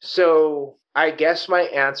 So I guess my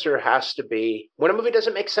answer has to be when a movie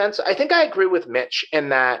doesn't make sense. I think I agree with Mitch in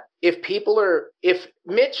that if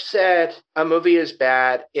Mitch said a movie is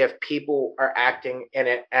bad if people are acting in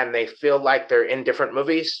it and they feel like they're in different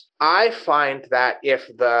movies, I find that if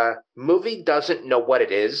the movie doesn't know what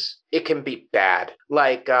it is, it can be bad.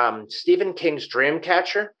 Like Stephen King's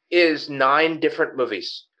Dreamcatcher is 9 different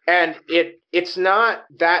movies. And it's not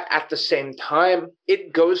that at the same time.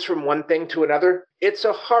 It goes from one thing to another. It's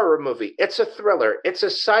a horror movie. It's a thriller. It's a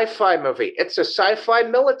sci-fi movie. It's a sci-fi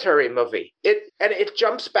military movie. It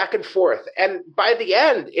jumps back and forth. And by the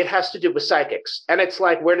end, it has to do with psychics. And it's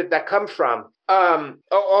like, where did that come from?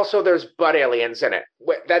 Also, there's butt aliens in it.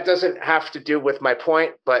 That doesn't have to do with my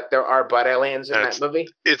point, but there are butt aliens in that movie.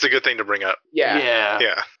 It's a good thing to bring up.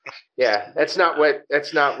 Yeah. That's not what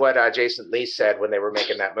Jason Lee said when they were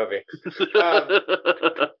making that movie.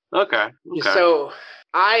 Okay. So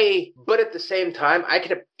but at the same time,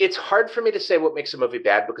 it's hard for me to say what makes a movie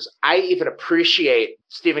bad because I even appreciate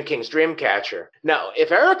Stephen King's Dreamcatcher. Now,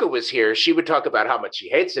 if Erica was here, she would talk about how much she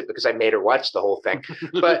hates it because I made her watch the whole thing.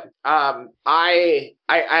 But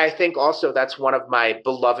I think also that's one of my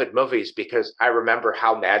beloved movies because I remember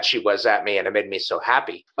how mad she was at me and it made me so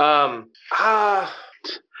happy.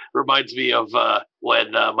 Reminds me of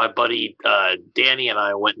when my buddy Danny and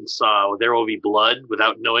I went and saw There Will Be Blood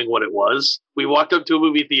without knowing what it was. We walked up to a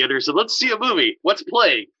movie theater and said, let's see a movie. What's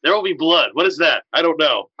playing? There Will Be Blood. What is that? I don't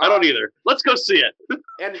know. I don't either. Let's go see it.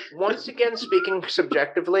 And once again, speaking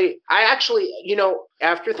subjectively, I actually,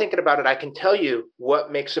 after thinking about it, I can tell you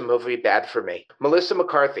what makes a movie bad for me. Melissa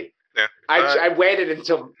McCarthy. Yeah. I waited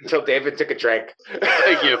until David took a drink.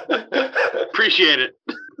 Thank you. Appreciate it.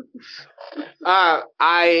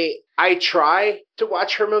 I try to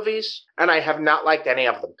watch her movies, and I have not liked any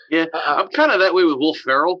of them. Yeah, I'm kind of that way with Will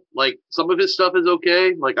Ferrell. Like, some of his stuff is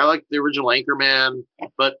okay. Like, I like the original Anchorman,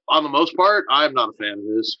 but on the most part, I'm not a fan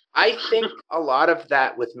of his. I think a lot of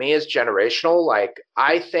that with me is generational. Like,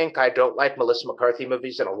 I think I don't like Melissa McCarthy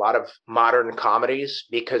movies and a lot of modern comedies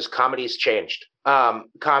because comedy's changed.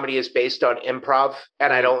 Comedy is based on improv,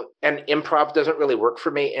 and improv doesn't really work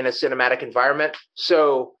for me in a cinematic environment.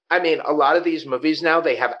 So, I mean, a lot of these movies now,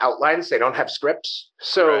 they have outlines, they don't have scripts.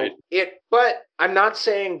 So Right. But I'm not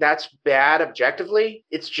saying that's bad objectively.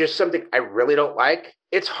 It's just something I really don't like.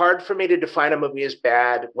 It's hard for me to define a movie as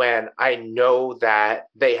bad when I know that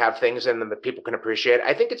they have things in them that people can appreciate.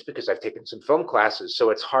 I think it's because I've taken some film classes, so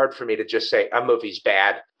it's hard for me to just say a movie's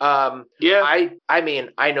bad. Yeah. I mean,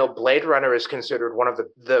 I know Blade Runner is considered one of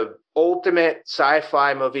the ultimate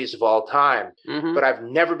sci-fi movies of all time, Mhm. but I've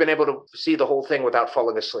never been able to see the whole thing without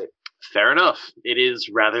falling asleep. Fair enough. It is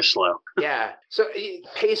rather slow. Yeah. So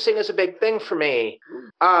pacing is a big thing for me.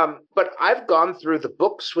 But I've gone through the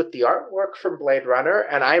books with the artwork from Blade Runner,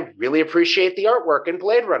 and I really appreciate the artwork in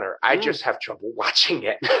Blade Runner. I just have trouble watching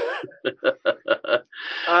it.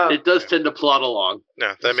 It does tend to plod along.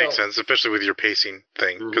 No, that makes So- sense, especially with your pacing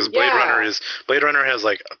thing. Mhm. Because Yeah. Blade Runner has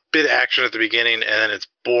like a bit of action at the beginning, and then it's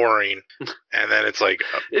boring, and then it's like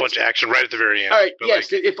a bunch of action right at the very end. All right, But,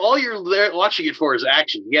 yes, like, if all you're there watching it for is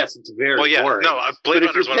action, yes, it's very well, yeah, boring. no, Blade but if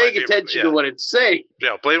Runner's you're one of my paying favorite. attention Yeah, to what it's saying,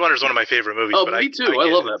 Blade Runner's one of my favorite movies. oh, but me too. I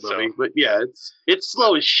get love it, that movie. so, But yeah, it's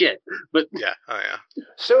slow as shit. But yeah, oh yeah.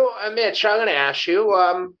 So, Mitch, I'm going to ask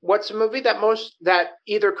you, what's a movie that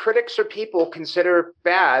either critics or people consider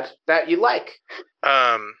bad that you like?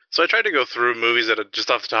 So I tried to go through movies that are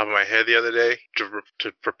just off the top of my head the other day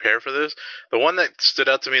to prepare for this. The one that stood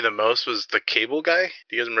out to me the most was The Cable Guy.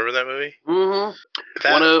 Do you guys remember that movie?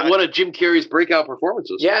 one of Jim Carrey's breakout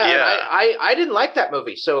performances. Yeah, Yeah. I didn't like that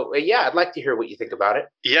movie. So, yeah, I'd like to hear what you think about it.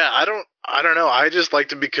 Yeah, I don't know. I just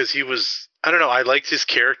liked him because he was, I don't know, I liked his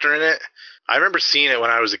character in it. I remember seeing it when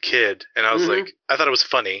I was a kid, and I was Mhm. like, I thought it was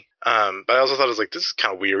funny. But I also thought it was like, this is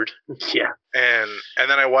kind of weird. Yeah. And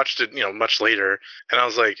then I watched it, much later, and I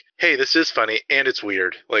was like, hey, this is funny and it's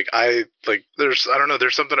weird. Like I don't know,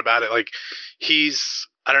 there's something about it. Like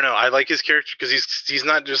I don't know, I like his character because he's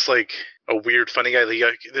not just like a weird funny guy.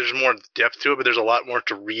 There's more depth to it, but there's a lot more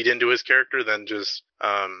to read into his character than just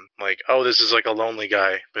like, oh, this is like a lonely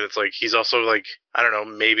guy. But it's like he's also like, I don't know,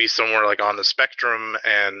 maybe somewhere like on the spectrum.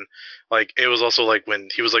 And like it was also like when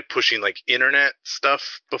he was like pushing like internet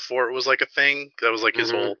stuff before it was like a thing. That was like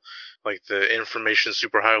his whole like the information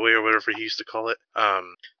superhighway or whatever he used to call it.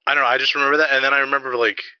 I don't know, I just remember that, and then I remember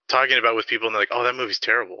like talking about it with people and they're like, oh, that movie's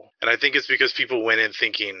terrible. And I think it's because people went in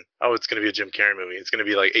thinking, oh, it's gonna be a Jim Carrey movie, it's gonna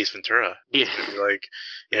be like Ace Ventura. Yeah. It's gonna be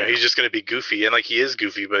like, he's just gonna be goofy, and like he is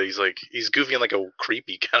goofy, but he's goofy in like a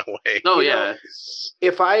creepy kind of way. Oh, You yeah.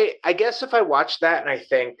 If I guess if I watched that and I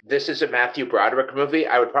think this is a Matthew Broderick movie,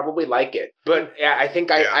 I would probably like it. But yeah, I think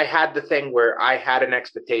I had the thing where I had an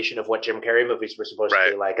expectation of what Jim Carrey movies were supposed to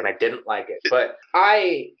be like, and I didn't like it. But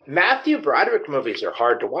Matthew Broderick movies are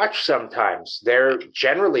hard to watch sometimes. They're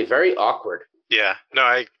generally very awkward. Yeah, no,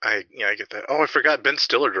 I get that. Oh, I forgot Ben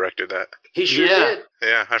Stiller directed that. He sure Yeah. did.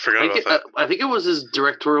 Yeah, I forgot about that. I think it was his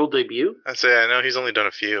directorial debut. I know he's only done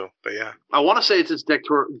a few, but yeah. I want to say it's his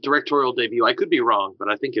directorial debut. I could be wrong, but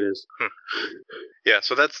I think it is. Yeah,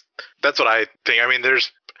 so that's what I think. I mean,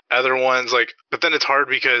 there's other ones like, but then it's hard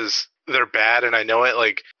because they're bad and I know it.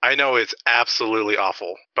 Like, I know it's absolutely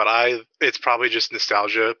awful. but it's probably just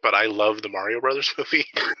nostalgia, but I love the Mario Brothers movie.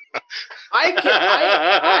 I like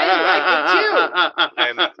it too.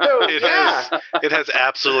 And So, it has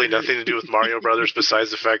absolutely nothing to do with Mario Brothers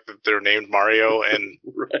besides the fact that they're named Mario, and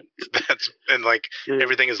like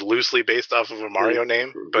everything is loosely based off of a Mario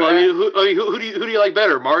name. But well, I mean, who do you like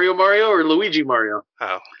better, Mario or Luigi Mario?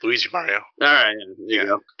 Oh, Luigi Mario. All right, there you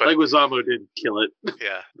go. But, Leguizamo did kill it.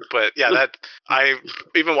 Yeah, but yeah, that I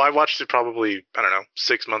watched it probably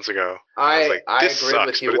 6 months ago. I was like, agree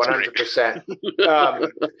with you 100%.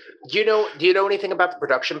 Do you know anything about the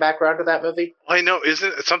production background of that movie? I know,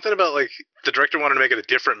 isn't it something about like the director wanted to make it a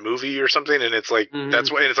different movie or something, and it's like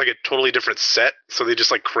that's why, and it's like a totally different set, so they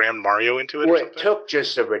just like crammed Mario into it. Well, it took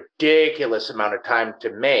just a ridiculous amount of time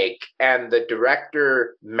to make, and the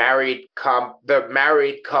director the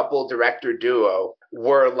married couple director duo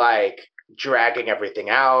were like dragging everything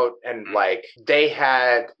out, and like they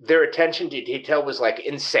had their attention to detail was like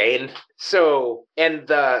insane. So, and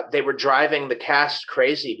they were driving the cast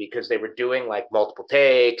crazy because they were doing like multiple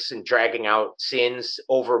takes and dragging out scenes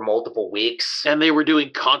over multiple weeks. And they were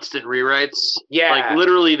doing constant rewrites. Yeah. Like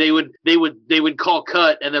literally they would call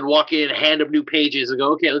cut and then walk in, hand them new pages and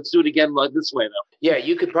go, okay, let's do it again like this way though. Yeah,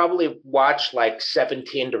 you could probably watch like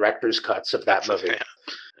 17 director's cuts of that movie.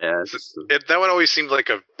 Yeah, that one always seemed like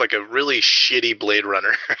a really shitty Blade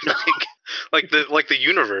Runner. like the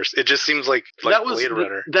universe. It just seems like that was Blade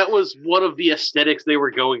Runner. That was one of the aesthetics they were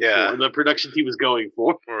going for. The production team was going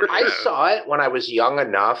for. I saw it when I was young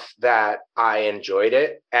enough that I enjoyed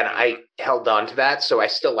it, and I held on to that, so I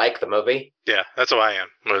still like the movie. Yeah, that's how I am.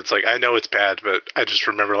 It's like I know it's bad, but I just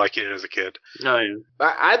remember liking it as a kid. Oh, yeah.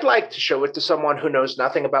 I'd like to show it to someone who knows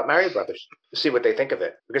nothing about Mario Brothers, see what they think of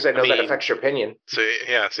it, because I know that affects your opinion. So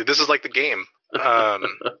this is like the game.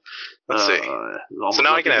 Let's see. So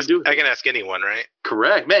now I can ask anyone, right?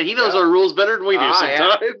 Correct, man. He knows our rules better than we do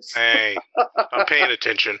sometimes. Yeah. Hey, I'm paying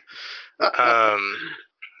attention.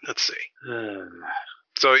 Let's see.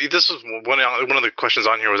 So this was one of the questions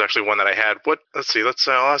on here was actually one that I had.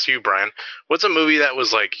 I'll ask you, Brian. What's a movie that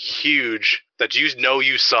was like huge that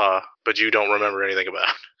you saw but you don't remember anything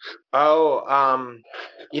about? Oh,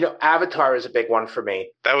 Avatar is a big one for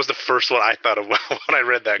me. That was the first one I thought of when I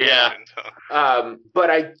read that question. So.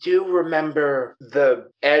 But I do remember the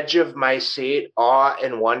edge of my seat, awe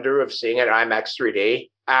and wonder of seeing it IMAX 3D.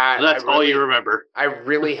 That's all you remember. I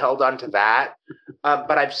really held on to that.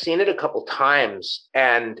 But I've seen it a couple times,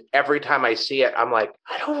 and every time I see it, I'm like,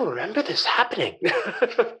 I don't remember this happening.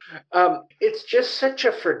 It's just such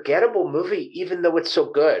a forgettable movie, even though it's so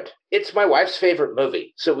good. It's my wife's favorite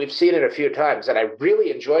movie, so we've seen it a few times, and I really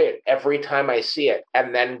enjoy it every time I see it,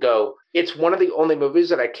 and then go, it's one of the only movies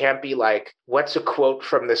that I can't be like, what's a quote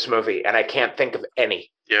from this movie? And I can't think of any.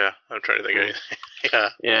 Yeah, I'm trying to think of anything.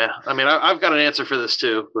 Yeah. I mean, I've got an answer for this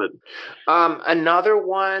too, but another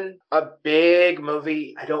one, a big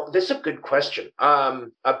movie. This is a good question.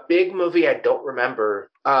 A big movie I don't remember.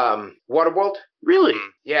 Waterworld. Really?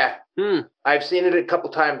 Yeah. I've seen it a couple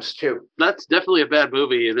times too. That's definitely a bad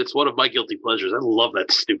movie, and it's one of my guilty pleasures. I love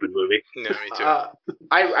that stupid movie. No, me too.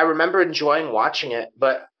 I remember enjoying watching it,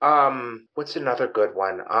 but what's another good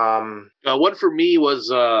one? One for me was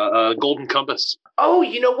Golden Compass. Oh,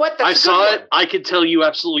 you know what? I saw it. I can tell you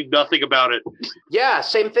absolutely nothing about it. Yeah,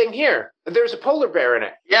 same thing here. There's a polar bear in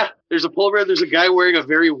it. Yeah, there's a polar bear. There's a guy wearing a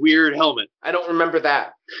very weird helmet. I don't remember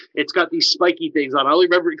that. It's got these spiky things on. I only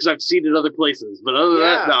remember it because I've seen it other places. But other than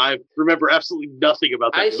that, no, I remember absolutely nothing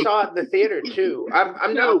about that movie. Saw it in the theater, too.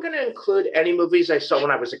 I'm not going to include any movies I saw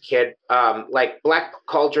when I was a kid. Like Black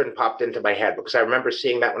Cauldron popped into my head because I remember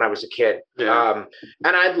seeing that when I was a kid. Yeah.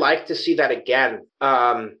 And I'd like to see that again.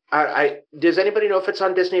 Does anybody know if it's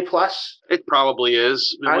on Disney Plus? It probably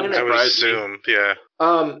is. I would assume, yeah.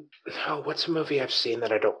 What's a movie I've seen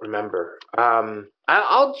that I don't remember?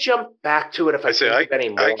 I'll jump back to it if I think of any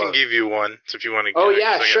more. I can give you one if you want to. Oh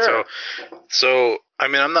yeah, sure. So I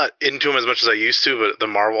mean, I'm not into them as much as I used to, but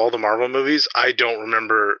all the Marvel movies, I don't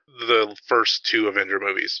remember the first two Avenger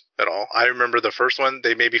movies at all. I remember the first one.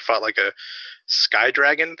 They maybe fought like a Sky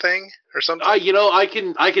Dragon thing or something.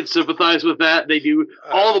 I can sympathize with that. They do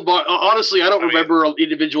honestly, I don't remember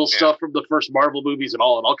individual stuff from the first Marvel movies at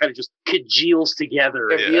all. It all kind of just congeals together.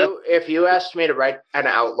 If you asked me to write an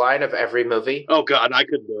outline of every movie, oh god, I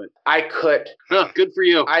couldn't do it. I could. Oh, good for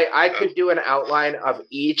you. I could do an outline of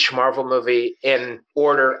each Marvel movie in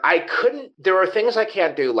order. I couldn't. There are things I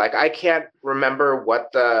can't do. Like I can't remember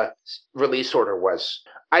what the release order was.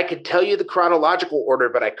 I could tell you the chronological order,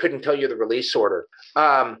 but I couldn't tell you the release order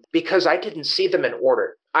because I didn't see them in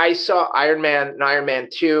order. I saw Iron Man and Iron Man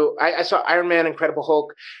 2. I saw Iron Man, Incredible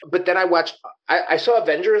Hulk, but then I saw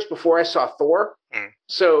Avengers before I saw Thor.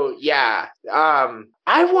 So yeah, I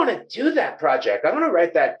want to do that project. I'm going to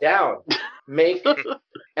write that down. Make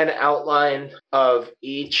an outline of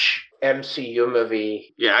each MCU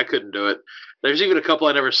movie. Yeah, I couldn't do it. There's even a couple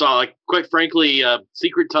I never saw. Like, quite frankly,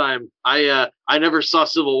 Secret Time. I never saw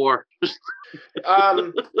Civil War. It's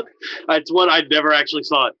one I never actually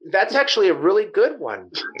saw it. That's actually a really good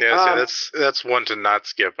one. Yeah, that's one to not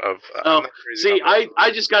skip.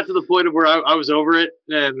 I just got to the point of where I was over it,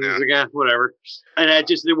 and it was like, whatever. And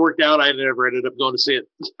it worked out. I never ended up going to see it.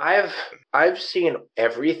 I've seen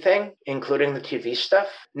everything, including the TV stuff,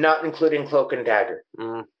 not including Cloak and Dagger.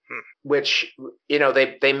 Which,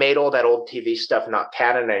 they made all that old TV stuff not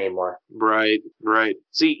canon anymore. Right.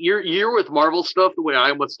 See, you're with Marvel stuff the way I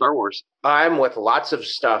am with Star Wars. I'm with lots of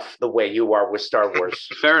stuff the way you are with Star Wars.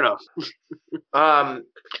 Fair enough.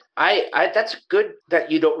 That's good that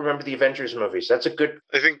you don't remember the Avengers movies. That's a good.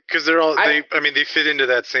 I think because they fit into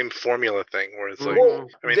that same formula thing where it's like,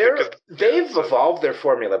 they've evolved their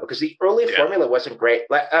formula because the early formula wasn't great.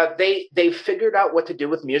 They figured out what to do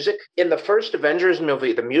with music in the first Avengers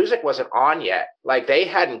movie. The music wasn't on yet. Like they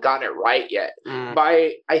hadn't gotten it right yet.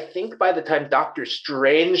 I think by the time Doctor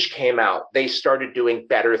Strange came out, they started doing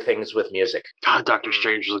better things with music. God, Doctor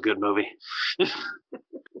Strange was a good movie.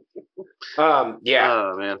 Yeah.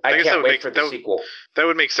 Oh man, I can't wait for the sequel. That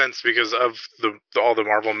would make sense because of all the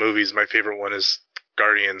Marvel movies. My favorite one is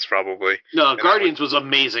Guardians, probably. No, Guardians was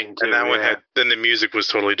amazing too. And that one then the music was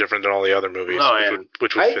totally different than all the other movies,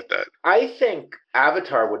 which would fit that. I think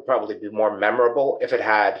Avatar would probably be more memorable if it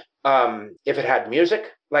had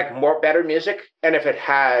music, like better music, and if it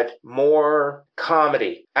had more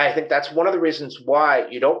comedy. I think that's one of the reasons why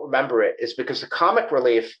you don't remember it is because the comic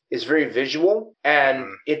relief is very visual and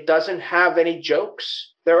it doesn't have any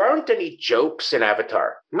jokes. There aren't any jokes in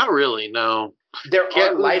Avatar. Not really, no. There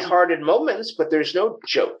are lighthearted moments, but there's no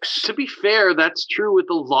jokes. To be fair, that's true with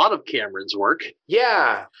a lot of Cameron's work.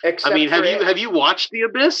 Yeah, except have you watched The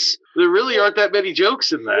Abyss? There really aren't that many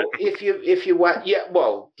jokes in that. If you watch,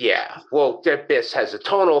 The Abyss has a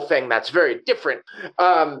tonal thing that's very different.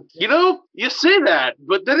 You say that,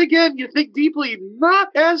 but then again, you think deeply, not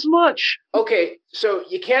as much. Okay, so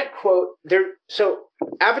you can't quote there. So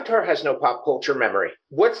Avatar has no pop culture memory.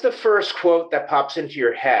 What's the first quote that pops into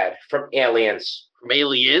your head from Aliens? From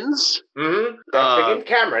Aliens? Mm-hmm. Thinking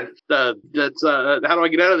Cameron. That's how do I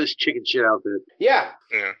get out of this chicken shit outfit? Yeah.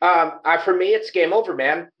 For me, it's Game Over,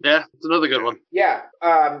 man. Yeah, it's another good one. Yeah.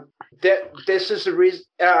 This is the reason.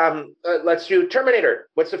 Let's do Terminator.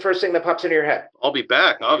 What's the first thing that pops into your head? I'll be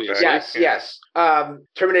back, obviously. Yes.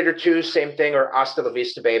 Terminator 2, same thing, or Hasta la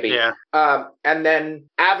Vista, baby. Yeah. And then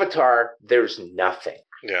Avatar, there's nothing.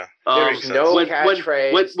 Yeah. There's no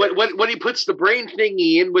catchphrase. When he puts the brain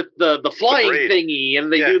thingy in with the flying thingy,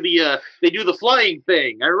 and they do the flying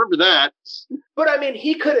thing. I remember that. But I mean,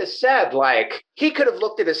 he could have said he could have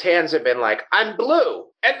looked at his hands and been like, "I'm blue,"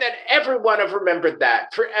 and then everyone have remembered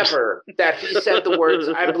that forever. That he said the words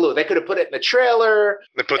 "I'm blue." They could have put it in the trailer.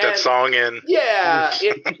 They put that song in. Yeah.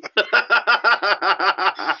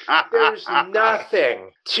 There's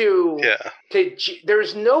nothing to. Yeah.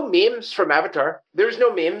 There's no memes from Avatar. There's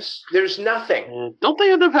no memes. There's nothing. Don't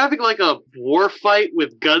they end up having like a war fight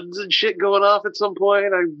with guns and shit going off at some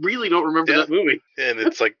point? I really don't remember that movie. And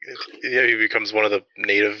it's like, he becomes one of the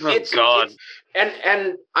native. God.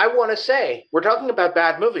 And I want to say, we're talking about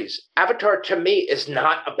bad movies. Avatar, to me, is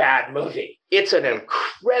not a bad movie. It's an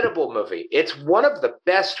incredible movie. It's one of the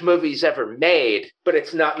best movies ever made, but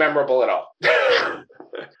it's not memorable at all.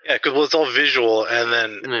 Yeah, because it's all visual, and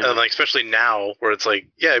then especially now, where it's like,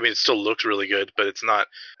 it still looks really good, but it's not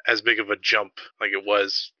as big of a jump like it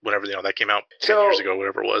was whenever that came out 10 years ago,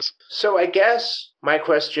 whatever it was. So I guess my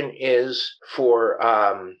question is for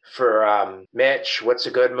Mitch. What's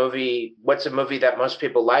a good movie? What's a movie that most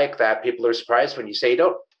people like that people are surprised when you say you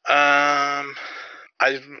don't?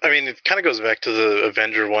 I mean, it kind of goes back to the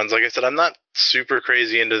Avenger ones. Like I said, I'm not super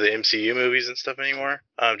crazy into the MCU movies and stuff anymore,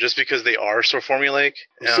 just because they are so formulaic.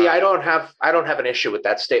 See, I don't have an issue with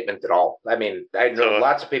that statement at all. I mean, I know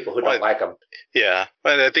lots of people who don't like them. Yeah,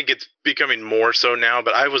 I think it's becoming more so now.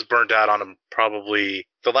 But I was burnt out on them probably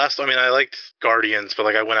the last. I mean, I liked Guardians,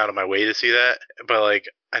 but I went out of my way to see that. But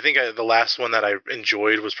I think the last one that I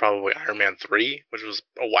enjoyed was probably Iron Man 3, which was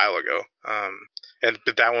a while ago.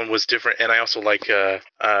 but that one was different. And I also like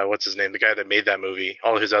what's his name? The guy that made that movie,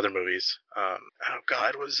 all of his other movies. Oh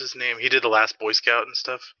God, what is his name? He did The Last Boy Scout and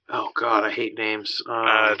stuff. Oh God, I hate names.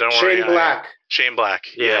 Don't worry, Shane Black. Shane Black.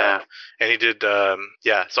 Yeah. And he did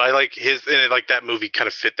so I like his, and like that movie kind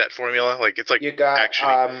of fit that formula. Like it's like You got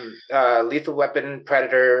action. Lethal Weapon,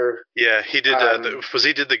 Predator, Yeah, he did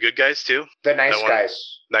he did The Good Guys too? The Nice That one?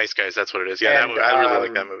 Guys, Nice Guys, that's what it is. Yeah, that And, movie, I really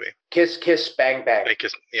like that movie. Kiss Kiss Bang Bang.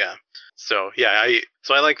 Yeah. So yeah,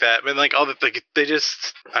 I like that. I mean, like all the they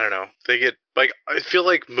just, I don't know, they get like, I feel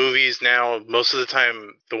like movies now most of the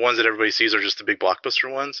time the ones that everybody sees are just the big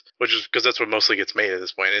blockbuster ones, which is because that's what mostly gets made at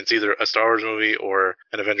this point. It's either a Star Wars movie or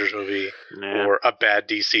an Avengers movie or a bad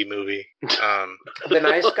DC movie. The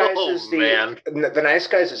Nice Guys Oh, is man. The Nice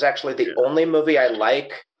Guys is actually the only movie I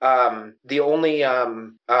like. The only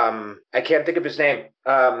I can't think of his name.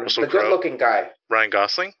 Russell The Crowe? good-looking guy, Ryan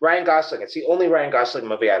Gosling. Ryan Gosling. It's the only Ryan Gosling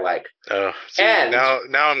movie I like, Oh, see, And- now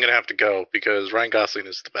I'm gonna have to go because Ryan Gosling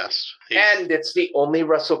is the best. and it's the only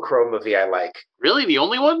Russell Crowe movie I like. Really, the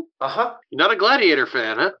only one? Uh-huh. You're not a Gladiator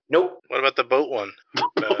fan, huh? Nope. What about the boat one?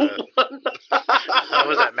 What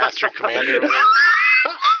was that, Master and Commander? Or whatever?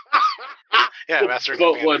 Yeah, Master and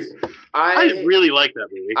Boat Commander. one. I really like that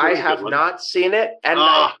movie. I That's a good have one. not seen it, and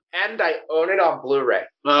Ah. I own it on Blu-ray.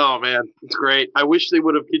 Oh man, it's great. I wish they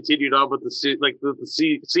would have continued on with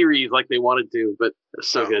the series like they wanted to, but it's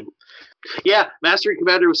so Oh. good. Yeah, Master and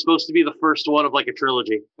Commander was supposed to be the first one of like a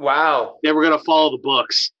trilogy. Wow. They were gonna follow the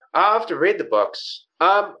books. I'll have to read the books.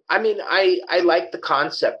 I mean, I like the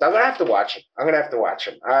concept. I'm gonna have to watch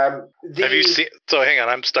it. Have you seen? So hang on,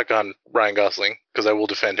 I'm stuck on Ryan Gosling because I will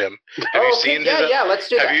defend him. Have you seen? Yeah, let's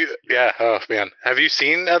do that. Have you? Yeah. Oh man, have you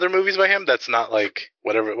seen other movies by him? That's not like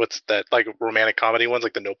whatever. What's that? Like romantic comedy ones,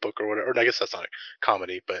 like The Notebook or whatever. Or I guess that's not a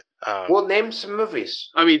comedy, but Well, name some movies.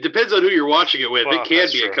 I mean, depends on who you're watching it with. Well, it can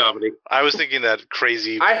that's be true. a comedy. I was thinking that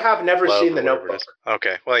Crazy. I have never Love seen or The whatever it Notebook. is.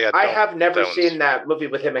 Okay. Well, yeah. I don't- have never that seen one's- that movie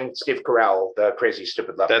with him and Steve Carell, The Crazy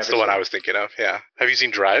Stupid Love. That's Never the one seen I it. was thinking of. Yeah. Have you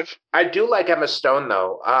seen Drive? I do like Emma Stone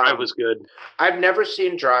though. I was good. I've never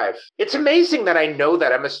seen Drive. It's amazing that I know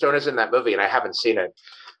that Emma Stone is in that movie and I haven't seen it.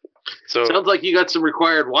 So Sounds like you got some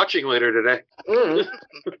required watching later today. Mm.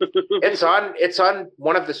 It's on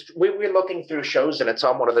one of the. We're looking through shows and it's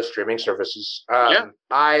on one of the streaming services. Yeah.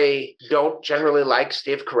 I don't generally like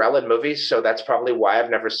Steve Carell in movies, so that's probably why I've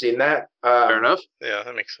never seen that. Fair enough. yeah,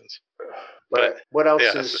 that makes sense. But what else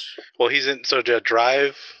yeah, is? Well, he's in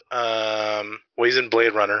Drive. Well, he's in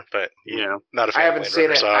Blade Runner, but Yeah. not a fan I of haven't Blade seen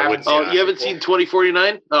Runner, it. so I I haven't wouldn't. seen Oh, Yeah. you haven't seen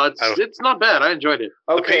 2049? It's not bad. I enjoyed it.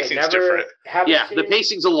 Okay, pacing's never. different. Haven't Yeah, seen, the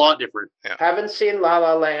pacing's a lot different. Haven't seen La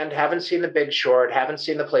La Land. Haven't seen The Big Short. Haven't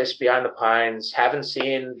seen The Place Beyond the Pines. Haven't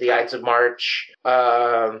seen The Ides of March.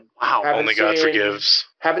 Wow. Haven't Only God seen- Forgives.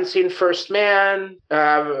 Haven't seen First Man,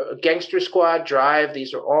 Gangster Squad, Drive.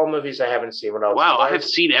 These are all movies I haven't seen. What else? Wow, I have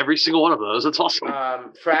seen every single one of those. That's awesome.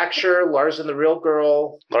 Fracture, Lars and the Real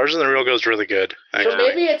Girl. Lars and the Real Girl's really good. So Actually.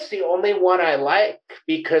 maybe it's the only one I like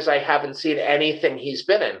because I haven't seen anything he's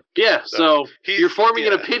been in. Yeah, so He- you're forming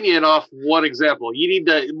an yeah. opinion off one example. You need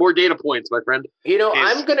more data points, my friend. You know,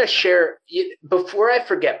 He's- I'm going to share, before I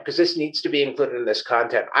forget, because this needs to be included in this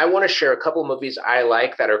content, I want to share a couple movies I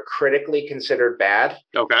like that are critically considered bad.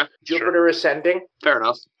 Okay, Jupiter Ascending. fair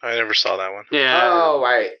enough. I never saw that one. Yeah. Oh,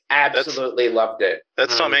 I absolutely loved it.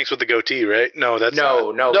 That's Tom Mm. Hanks with the goatee, right? No, that's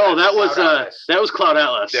No, not. no, that's that was Cloud Atlas. Cloud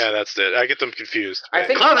Atlas. Yeah, that's it. I get them confused. I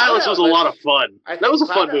think Cloud Atlas was a lot of fun. I think That was a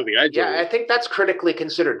Cloud fun movie. I enjoyed Yeah, I it. think that's critically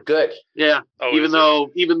considered good. Yeah, Oh, even is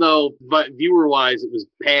it? though, but viewer wise, it was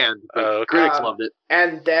panned. But Okay. critics Um, loved it.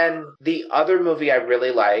 And then the other movie I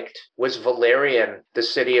really liked was Valerian, the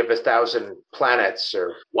City of a Thousand Planets.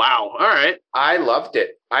 Or Wow. All right. I loved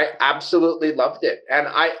it. I absolutely loved it, and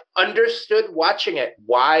I understood watching it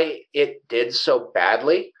why it did so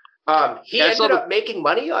badly. He Yeah, I saw ended the- up making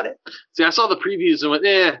money on it. See, I saw the previews and went,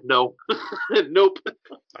 no, nope.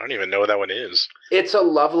 I don't even know what that one is. It's a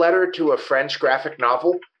love letter to a French graphic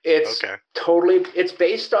novel. It's Okay. totally. It's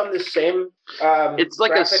based on the same. It's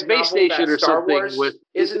like a graphic space novel station that or Star something Wars with-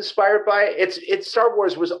 is inspired by. It's Star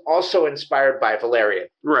Wars was also inspired by Valerian.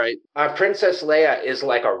 Right. Princess Leia is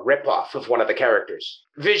like a ripoff of one of the characters,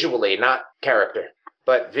 visually, not character,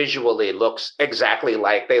 but visually looks exactly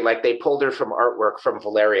like they pulled her from artwork from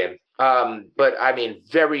Valerian. But I mean,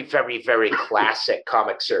 very, very, very classic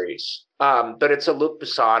comic series. But it's a Luc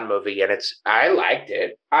Besson movie, and I liked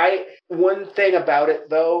it. One thing about it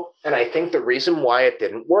though, and I think the reason why it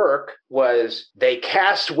didn't work was they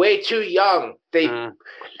cast way too young. They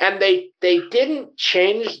didn't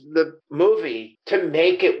change the movie to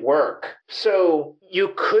make it work. So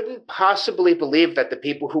you couldn't possibly believe that the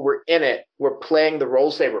people who were in it were playing the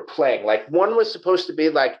roles they were playing. Like, one was supposed to be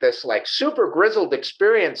like this, like, super grizzled,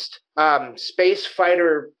 experienced space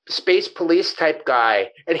fighter, space police type guy,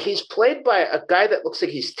 and he's played by a guy that looks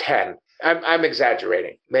like he's 10. I'm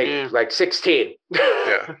exaggerating, maybe like 16.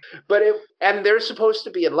 Yeah. And they're supposed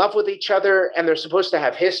to be in love with each other, and they're supposed to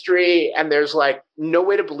have history, and there's like no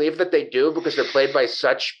way to believe that they do because they're played by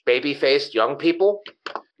such baby-faced young people.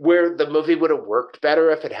 Where the movie would have worked better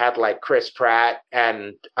if it had like Chris Pratt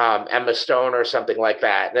and Emma Stone or something like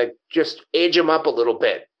that. Like, just age them up a little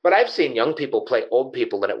bit. But I've seen young people play old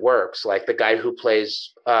people and it works. Like the guy who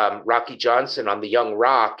plays Rocky Johnson on The Young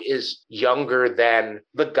Rock is younger than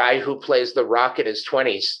the guy who plays The Rock in his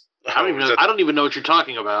 20s. I don't even know what you're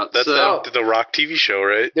talking about. That's the Rock TV show,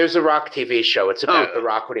 right? There's a Rock TV show. It's about The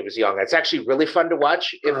Rock when he was young. It's actually really fun to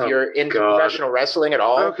watch if you're into professional wrestling at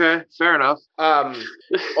all. Okay, fair enough.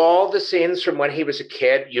 All the scenes from when he was a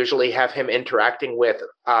kid usually have him interacting with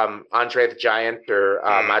Andre the Giant or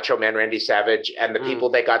Macho Man Randy Savage, and the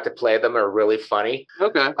people that got to play them are really funny.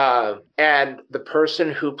 Okay. And the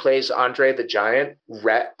person who plays Andre the Giant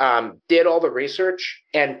did all the research,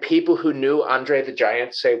 and people who knew Andre the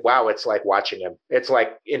Giant say, wow, it's like watching him. It's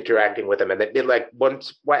like interacting with him. And they did like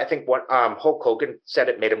once, I think Hulk Hogan said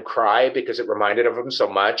it made him cry because it reminded him of him so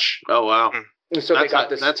much. Oh, wow. So they got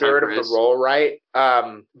the spirit of the role right.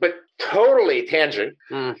 But totally tangent.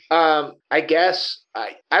 I guess,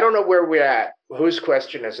 I don't know where we're at. Whose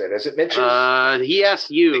question is it? Is it Mitch's? He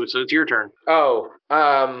asked you, so it's your turn. Oh,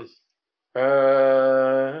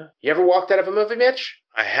 you ever walked out of a movie, Mitch?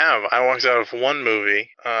 I have. I walked out of one movie,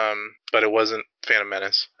 but it wasn't Phantom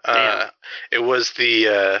Menace. It was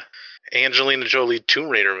the Angelina Jolie Tomb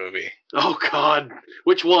Raider movie. Oh, God.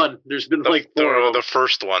 Which one? There's been like four. The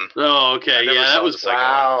first one. Oh, okay. Yeah, that was...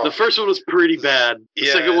 Wow. The first one was pretty bad. The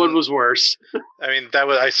second one was worse. I mean,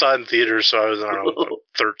 I saw it in theaters, so I was, I don't know,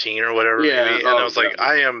 13 or whatever. Yeah. Maybe, and I was like,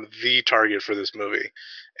 I am the target for this movie.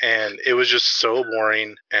 And it was just so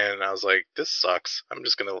boring, and I was like, "This sucks." I'm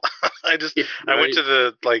just gonna. I went to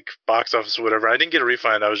the like box office or whatever. I didn't get a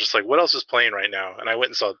refund. I was just like, "What else is playing right now?" And I went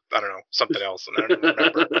and saw, I don't know, something else, and I don't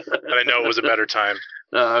remember. But I know it was a better time.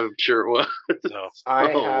 I'm sure it was. So.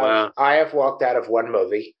 I have walked out of one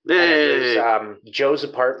movie. Hey. It was Joe's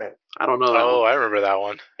Apartment. I don't know that one. I remember that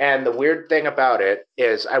one. And the weird thing about it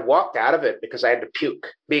is I walked out of it because I had to puke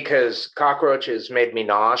because cockroaches made me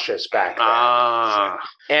nauseous back then.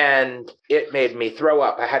 And it made me throw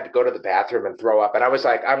up. I had to go to the bathroom and throw up. And I was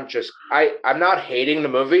like, I'm not hating the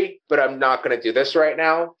movie, but I'm not going to do this right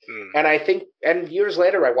now. And years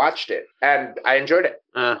later, I watched it and I enjoyed it.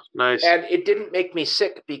 Nice. And it didn't make me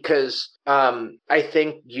sick because I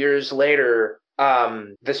think years later,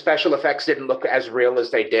 the special effects didn't look as real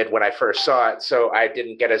as they did when I first saw it, so I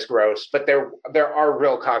didn't get as gross. But there are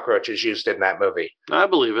real cockroaches used in that movie. I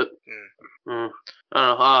believe it.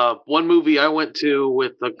 One movie I went to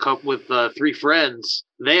with three friends,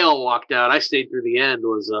 they all walked out. I stayed through the end.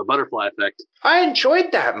 Was Butterfly Effect. I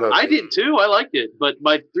enjoyed that movie. I did too. I liked it. But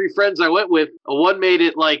my three friends I went with, one made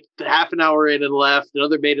it like half an hour in and left.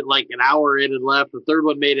 Another made it like an hour in and left. The third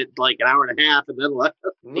one made it like an hour and a half and then left.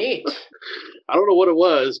 Neat. I don't know what it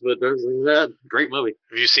was, but there's that great movie.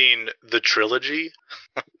 Have you seen the trilogy?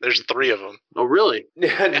 There's 3 of them. Oh, really?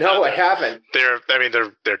 No, I haven't.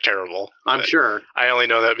 They're terrible. I'm sure. I only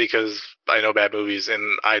know that because I know bad movies,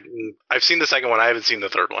 and I've seen the second one. I haven't seen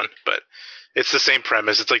the third one, but it's the same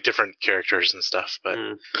premise. It's like different characters and stuff. But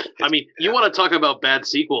I mean, you want to talk about bad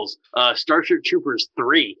sequels? Starship Troopers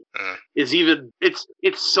 3 is even. It's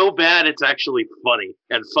so bad. It's actually funny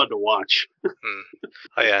and fun to watch.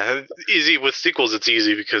 Oh yeah, easy with sequels. It's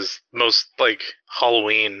easy because most like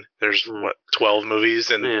Halloween. There's 12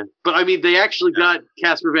 movies, and but I mean, they actually got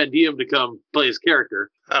Casper Van Diem to come play his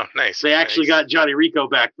character. Oh, nice. They actually got Johnny Rico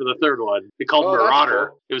back for the third one. They called Marauder.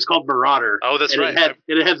 Cool. It was called Marauder. Oh, that's right.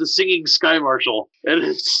 It had the singing Sky Marshal, and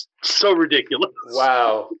it's so ridiculous.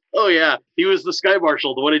 Wow. Oh yeah, he was the Sky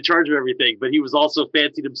Marshal, the one in charge of everything, but he was also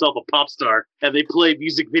fancied himself a pop star, and they played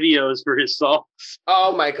music videos for his songs.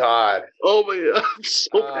 Oh my God. Oh my God,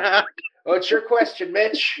 so bad. What's your question,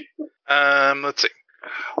 Mitch? Let's see.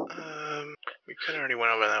 We kind of already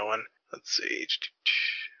went over that one. Let's see.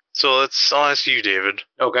 So I'll ask you, David.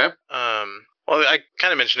 Okay. Well, I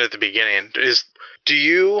kind of mentioned it at the beginning. do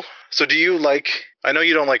you like? I know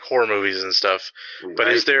you don't like horror movies and stuff, but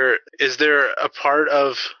is there a part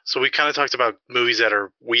of? So we kind of talked about movies that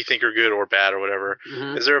we think are good or bad or whatever.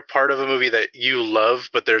 Mhm. Is there a part of a movie that you love,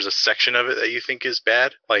 but there's a section of it that you think is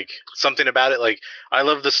bad? Like something about it, like I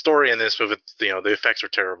love the story in this movie. The effects are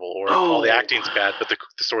terrible, or all the acting's bad, but the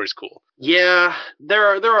story's cool. Yeah, there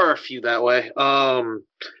are a few that way. I'm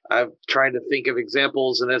trying to think of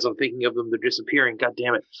examples, and as I'm thinking of them, they're disappearing. God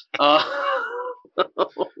damn it.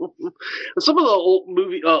 Some of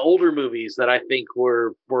the older movies that I think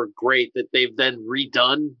were great that they've then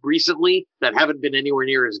redone recently that haven't been anywhere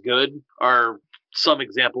near as good are some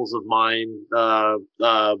examples of mine.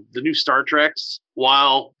 The new Star Treks,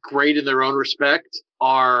 while great in their own respect,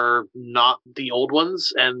 are not the old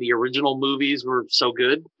ones, and the original movies were so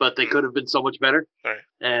good, but they could have been so much better. Right.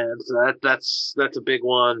 And so that's a big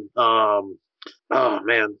one. Oh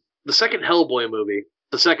man, the second Hellboy movie.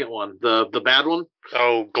 The second one, the bad one.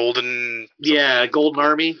 Oh, Golden. Yeah, Golden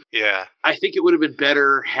Army. Yeah. I think it would have been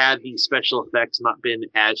better had the special effects not been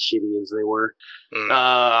as shitty as they were.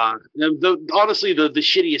 Honestly, the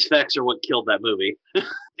shitty effects are what killed that movie.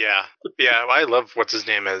 Yeah. I love what's his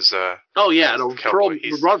name as. Oh yeah, no,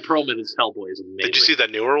 Hellboy. Ron Perlman as Hellboy is amazing. Did you see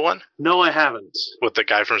that newer one No, I haven't. with the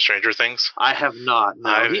guy from Stranger Things? I have not. No.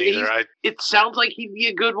 I haven't either. It sounds like he'd be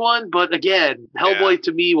a good one, but again, Hellboy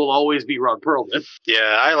to me will always be Ron Perlman.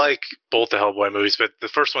 Yeah, I like both the Hellboy movies, but the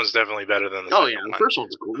first one's definitely better than the second one. The first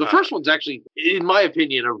one's cool. The first one's actually, in my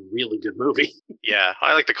opinion, a really good movie. Yeah,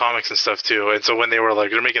 I like the comics and stuff too. And so when they were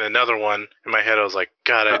like, they're making another one, in my head I was like,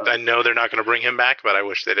 God, I know they're not going to bring him back, but I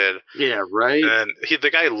wish they did. Yeah, right? And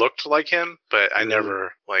the guy looked like him, but I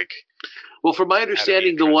never, Well, from my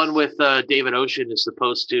understanding, the one with David Ocean is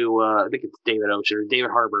supposed to, I think it's David Ocean or David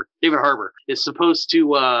Harbour. David Harbour is supposed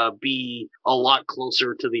to be a lot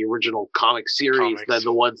closer to the original comic series than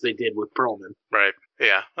the ones they did with Perlman. Right.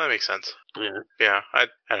 Yeah, that makes sense. Yeah. Yeah, I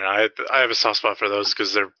don't know. I have a soft spot for those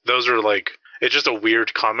because those are like, it's just a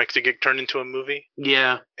weird comic to get turned into a movie.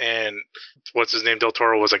 Yeah. And what's his name? Del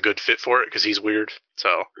Toro was a good fit for it because he's weird.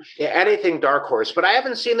 So yeah, anything Dark Horse. But I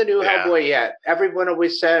haven't seen the new Hellboy yet. Everyone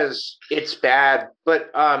always says it's bad, but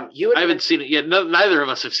I haven't seen it yet. No, neither of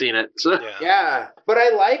us have seen it. So. Yeah, but I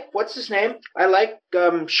like what's his name? I like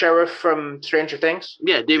Sheriff from Stranger Things.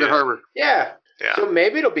 Yeah, David Harbour. Yeah. So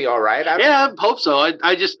maybe it'll be all right. I hope so.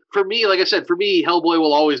 I just, for me, like I said, Hellboy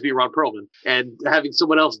will always be Ron Perlman. And having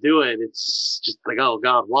someone else do it, it's just like, oh,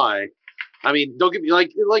 God, why? I mean, don't get me,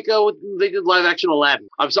 they did live action Aladdin.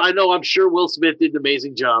 I'm sure Will Smith did an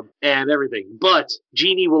amazing job and everything. But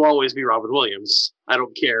Genie will always be Robin Williams. I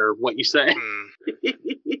don't care what you say.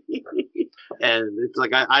 And it's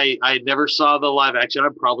like, I never saw the live action.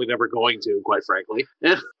 I'm probably never going to, quite frankly.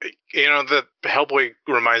 The Hellboy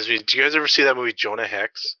reminds me, do you guys ever see that movie Jonah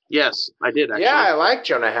Hex? Yes, I did, actually. Yeah, I like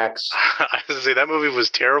Jonah Hex. I was say that movie was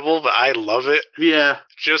terrible, but I love it. Yeah.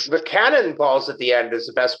 Just the cannonballs at the end is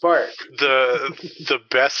the best part. The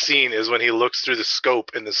best scene is when he looks through the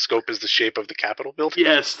scope, and the scope is the shape of the Capitol building.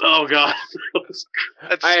 Yes. Oh God.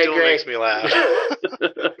 That still makes me laugh.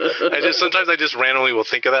 Sometimes I just randomly will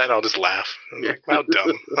think of that, and I'll just laugh. I'm like, how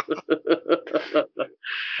dumb.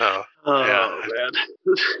 Man.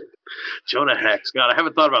 Jonah Hex. God, I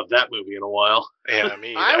haven't thought about that movie in a while. Yeah,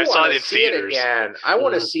 I saw it in theaters. I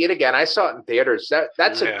want to see it again. I saw it in theaters.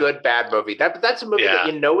 That's a good bad movie. That's a movie that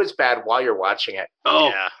you know is bad while you're watching it. Oh,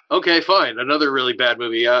 yeah. Okay, fine. Another really bad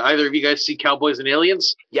movie. Either of you guys see Cowboys and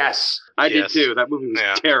Aliens? Yes. I did too. That movie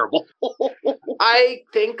was terrible. I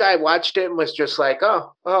think I watched it and was just like,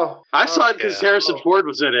 I saw it because Harrison Ford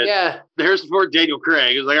was in it. Yeah. Harrison Ford, Daniel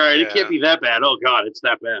Craig. It was like, all right, it can't be that bad. Oh, God, it's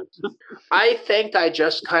that bad. I think I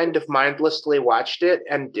just kind of mindlessly watched it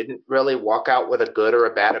and didn't really walk out with a good or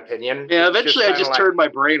a bad opinion. Yeah, eventually I just turned my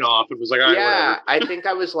brain off and was like, all right, whatever. I think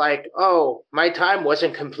I was like, oh, my time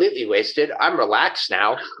wasn't completely wasted. I'm relaxed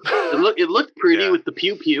now. It looked pretty with the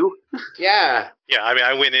pew-pew. Yeah. Yeah,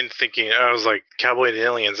 I went in thinking, I was like, Cowboy and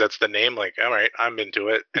Aliens, that's the name. Like, all right, I'm into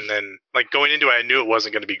it. And then, going into it, I knew it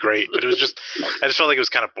wasn't going to be great. But it was just, I just felt like it was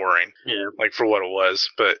kind of boring. Yeah. For what it was.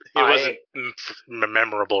 But it wasn't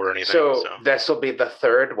memorable or anything. So this will be the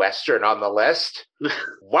third Western on the list.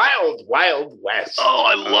 Wild Wild West. Oh,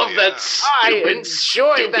 I love that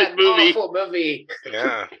stupid movie. Awful movie.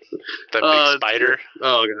 Yeah. That big spider.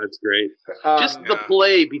 Oh, God, it's great. Just the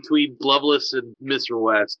play between Loveless and Mr.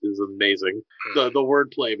 West is amazing. The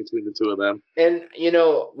word play between the two of them. And,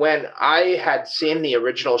 when I had seen the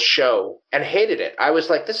original show and hated it, I was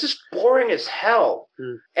like, this is boring as hell.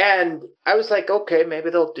 And I was like, okay, maybe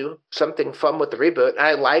they'll do something fun with the reboot. And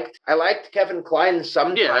I liked Kevin Kline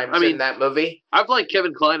sometimes in that movie. I've liked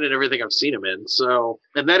Kevin Kline in everything I've seen him in. So,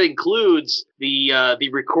 and that includes the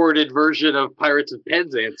recorded version of Pirates of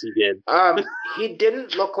Penzance he did. He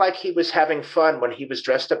didn't look like he was having fun when he was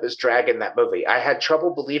dressed up as Drag in that movie. I had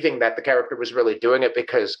trouble believing that the character was really doing it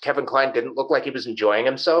because Kevin Kline didn't look like he was enjoying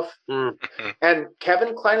himself. And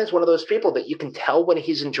Kevin Kline is one of those people that you can tell when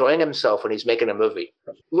he's enjoying himself when he's making a movie.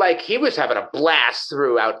 Like, he was having a blast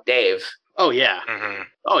throughout Dave. Oh, yeah.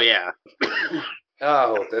 Oh, yeah.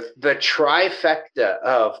 Oh, the trifecta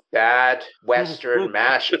of bad Western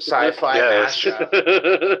sci-fi mashup.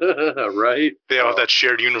 Right? They all have that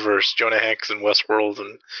shared universe, Jonah Hex and Westworld,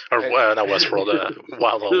 not Westworld,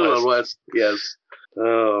 Wild Wild West. Yes.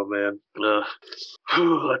 Oh, man.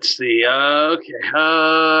 Let's see. Okay.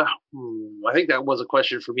 I think that was a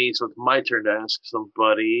question for me, so it's my turn to ask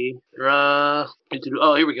somebody. Oh,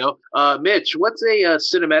 here we go. Mitch, what's a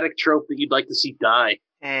cinematic trope that you'd like to see die?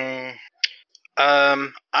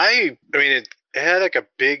 I mean, it had like a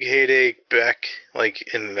big heyday back like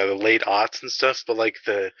in the late aughts and stuff, but like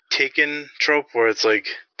the Taken trope where it's like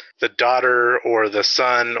the daughter or the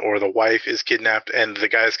son or the wife is kidnapped and the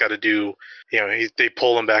guy's got to do, they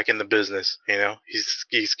pull him back in the business. He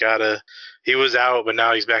was out, but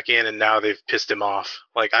now he's back in, and now they've pissed him off.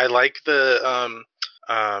 Like, I like the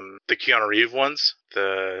Keanu Reeves ones,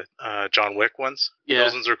 the John Wick ones. Yeah,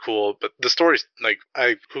 those ones are cool, but the story's like,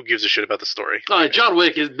 who gives a shit about the story? John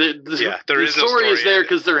Wick is the story is there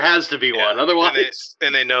because there has to be one, otherwise.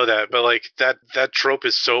 And they know that, but like that trope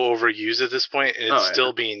is so overused at this point, and it's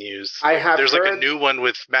still being used. There's like a new one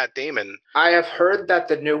with Matt Damon. I have heard that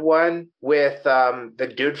the new one with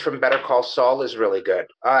the dude from Better Call Saul is really good.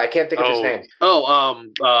 I can't think of his name.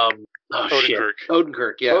 Odenkirk.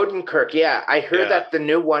 Odenkirk, yeah. Odenkirk, yeah. I heard that the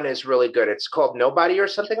new one is really good. It's called Nobody or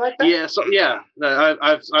something like that. Yeah,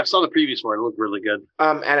 I saw the previous one. It looked really good.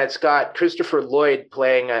 And it's got Christopher Lloyd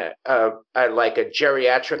playing a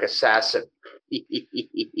geriatric assassin.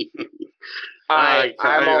 I'm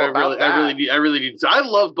all about that. I really need. I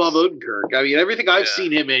love Bob Odenkirk. I mean, everything I've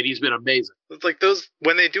seen him in, he's been amazing. It's like those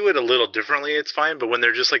when they do it a little differently, it's fine. But when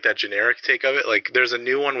they're just like that generic take of it, like there's a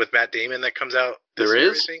new one with Matt Damon that comes out. There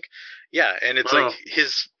is, I think. Yeah, and it's like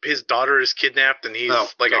his daughter is kidnapped, and he's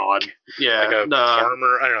like a farmer. I don't know.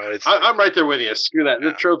 I'm right there with you. Screw that.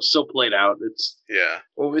 The trope's so played out.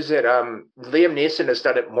 What was it? Liam Neeson has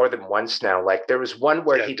done it more than once now. Like there was one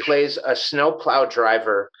where he plays a snowplow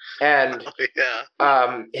driver, and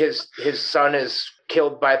his son is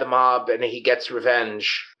killed by the mob, and he gets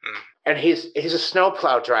revenge. And he's a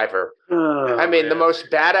snowplow driver. The most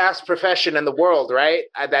badass profession in the world, right?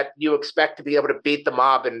 That you expect to be able to beat the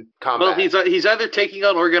mob in combat. Well, he's either taking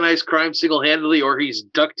on organized crime single-handedly, or he's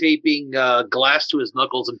duct taping glass to his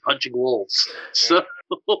knuckles and punching wolves. So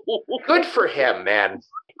good for him, man.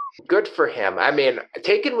 Good for him. I mean,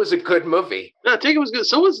 Taken was a good movie. No, Taken was good.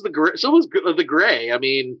 So was The Gray. I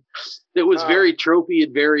mean, it was very tropey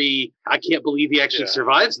and very. I can't believe he actually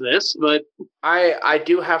survives this, but I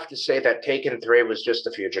do have to say that Taken 3 was just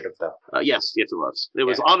The Fugitive, though. Yes, it was. It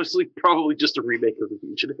was honestly probably just a remake of The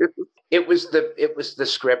Fugitive. It was the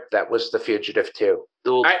script that was The Fugitive too.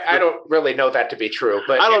 I don't really know that to be true,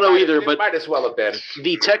 but I don't know either. But it might as well have been.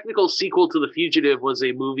 The technical sequel to The Fugitive was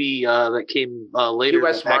a movie that came later.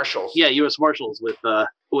 U.S. Marshals. Yeah, U.S. Marshals with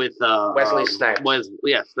Wesley Snipes.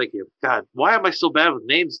 Yes, thank you. God, why am I so bad with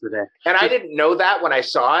names today? And I didn't know that when I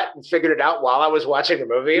saw it and figured it out while I was watching the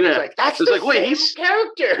movie. It was like, that's the same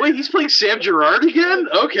character. Wait, he's playing Sam Gerard again?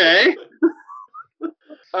 Okay.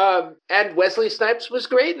 And Wesley Snipes was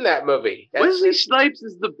great in that movie. Wesley Snipes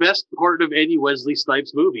is the best part of any Wesley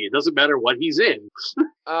Snipes movie. It doesn't matter what he's in.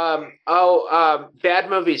 Bad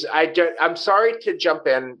movies. I'm sorry to jump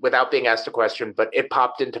in without being asked a question, but it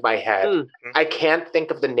popped into my head. I can't think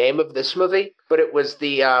of the name of this movie, but it was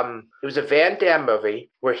a Van Damme movie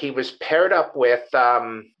where he was paired up with.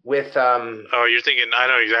 Oh, you're thinking. I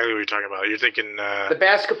know exactly what you're talking about. You're thinking the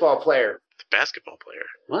basketball player. Basketball player.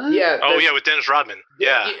 What? Yeah. With Dennis Rodman.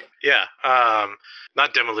 Yeah.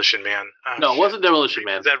 Not Demolition Man. No, it wasn't Demolition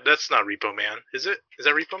Man. That's not Repo Man, is it? Is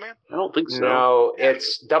that Repo Man? I don't think so. No,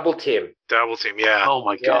 it's Double Team. Double Team. Yeah. Oh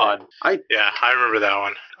my God. I remember that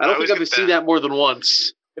one. I don't think I've seen that more than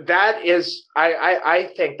once. That is, I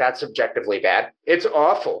think that's objectively bad. It's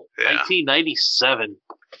awful. Yeah. 1997.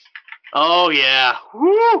 Oh yeah.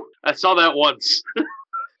 Woo! I saw that once.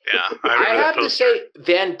 Yeah, I remember that have to poster. say,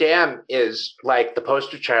 Van Damme is like the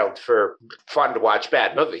poster child for fun to watch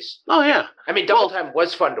bad movies. Oh, yeah. I mean, Double Well- Time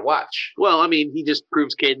was fun to watch. Well, I mean, he just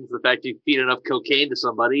proves cadence the fact you feed enough cocaine to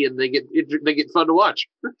somebody and they get fun to watch.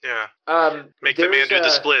 Yeah, make the There's man do the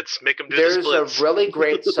a- splits. Make him do the There's splits. a really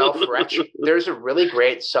great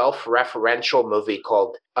self-referential movie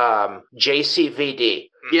called JCVD,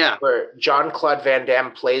 Yeah. where Jean-Claude Van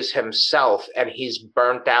Damme plays himself, and he's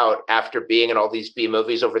burnt out after being in all these B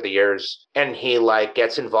movies over the years, and he like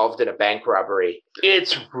gets involved in a bank robbery.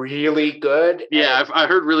 It's really good. Yeah, I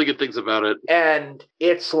heard really good things about it. And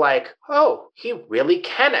it's like, oh, he really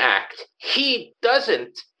can act. He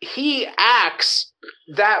doesn't. He acts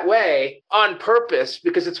that way on purpose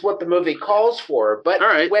because it's what the movie calls for. But All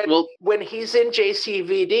right, when he's in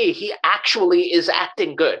JCVD, he actually is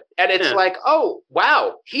acting good. And it's Yeah. like, oh,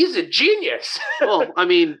 wow, he's a genius. Well, I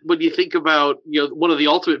mean, when you think about, one of the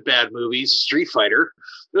ultimate bad movies, Street Fighter.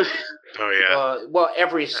 Oh yeah. Well,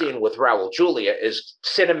 every scene with Raul Julia is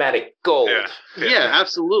cinematic gold. Yeah. Yeah,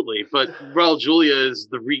 absolutely. But Raul Julia is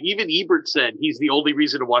even Ebert said he's the only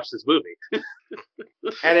reason to watch this movie.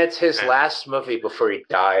 And it's his Yeah. last movie before he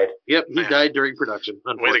died. Yep, he Yeah. died during production.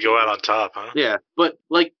 Way to go out on top, huh? Yeah, but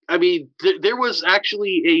I mean, there was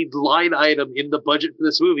actually a line item in the budget for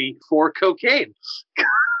this movie for cocaine.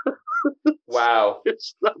 Wow. It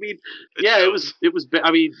was.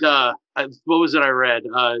 I mean, what was it I read?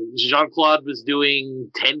 Jean-Claude was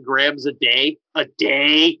doing 10 grams a day.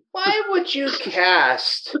 Why would you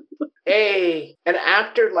cast an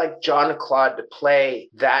actor like John Claude to play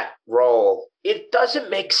that role? It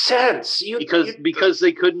doesn't make sense. Because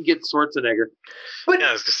they couldn't get Schwarzenegger. but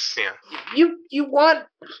Yeah, it's just, yeah. you He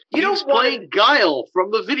was playing Guile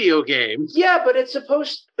from the video game. Yeah, but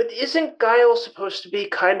isn't Guile supposed to be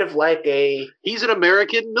kind of like a He's an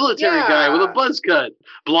American military Yeah. guy with a buzz cut,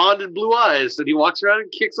 blonde and blue eyes, and he walks around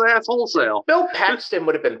and kicks ass wholesale. Bill Paxton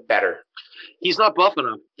would have been better. He's not buff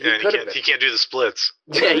enough. Yeah, and could have he can't do the splits.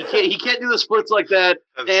 Yeah, he can't do the splits like that.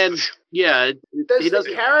 And yeah, Does he the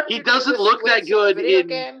doesn't. character He do doesn't the look that splits good the video in.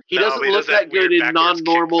 game? He No, doesn't he look does that that good weird in backwards kick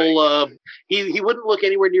non-normal. He wouldn't look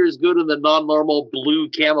anywhere near as good in the non-normal blue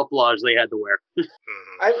camouflage they had to wear.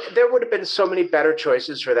 Mhm. There would have been so many better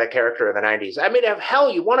choices for that character in the 90s. I mean,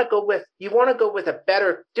 hell, you want to go with a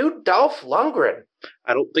better dude, Dolph Lundgren.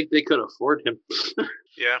 I don't think they could afford him.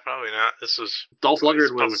 Yeah, probably not. This was Dolph Lundgren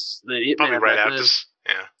Probably- was the it probably man right back after then. this.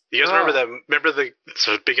 Yeah. You guys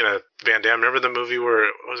so speaking of Van Damme, remember the movie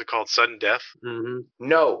what was it called? Sudden Death? Mhm.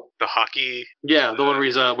 No. The hockey? Yeah, the one where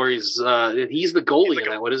he's he's the goalie He's like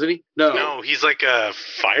in a- that one, isn't he? No. No, he's like a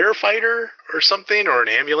firefighter or something, or an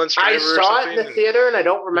ambulance driver I or saw it something. in the theater and I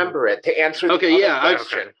don't remember it. To answer the Okay, other yeah,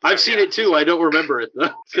 question. I've seen it too. I don't remember it though.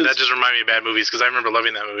 And that just reminded me of bad movies because I remember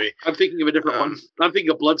loving that movie. I'm thinking of a different one. I'm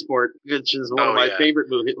thinking of Bloodsport, which is one of my yeah. favorite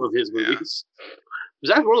of his Yeah. movies. Was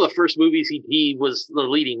that one of the first movies he was the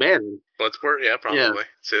leading man in? Bloodsport, yeah, probably.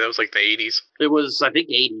 See, that was like the 80s. It was, I think,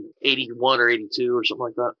 81 or 82 or something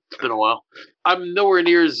like that. It's been a while. I'm nowhere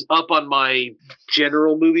near as up on my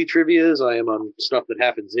general movie trivia as I am on stuff that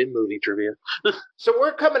happens in movie trivia. So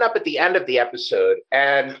we're coming up at the end of the episode,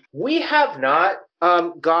 and we have not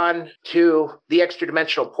gone to the extra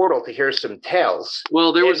dimensional portal to hear some tales.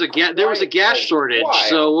 Well, there was a quite gas a shortage. while.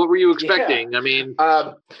 So what were you expecting? I mean,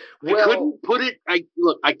 I couldn't put it. I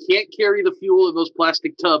can't carry the fuel in those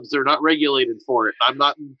plastic tubs. They're not regulated for it. I'm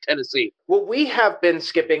not in Tennessee. Well, we have been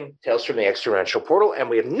skipping Tales from the Extra-Dimensional Portal, and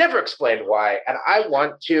we have never explained why, and I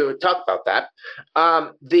want to talk about that.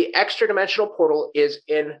 The Extra-Dimensional Portal is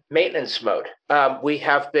in maintenance mode. We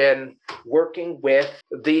have been working with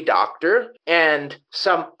the Doctor and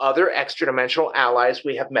some other extra-dimensional allies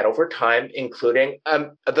we have met over time, including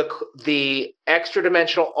the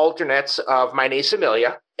extra-dimensional alternates of my niece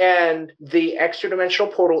Amelia. And the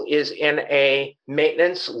extra-dimensional portal is in a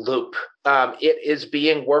maintenance loop. It is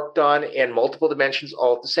being worked on in multiple dimensions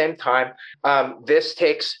all at the same time. This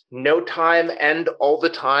takes no time and all the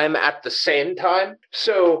time at the same time.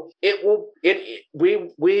 So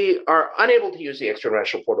we are unable to use the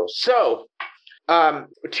extra-dimensional portal. So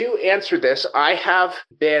to answer this, I have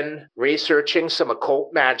been researching some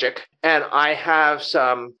occult magic, and I have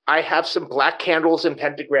some black candles and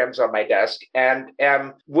pentagrams on my desk, and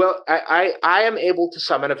I am able to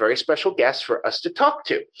summon a very special guest for us to talk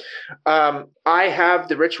to. I have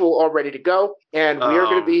the ritual all ready to go, and we are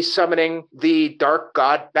going to be summoning the dark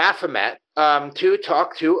god Baphomet to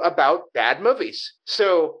talk to about bad movies.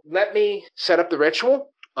 So let me set up the ritual.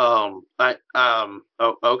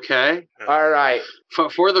 Okay. All right.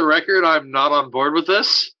 For the record, I'm not on board with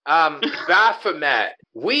this. Baphomet,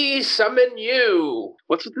 we summon you.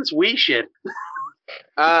 What's with this wee shit?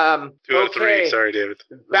 2 out of 3. Okay. Sorry, David.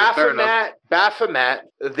 Baphomet,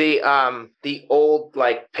 the old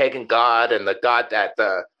like pagan god and the god that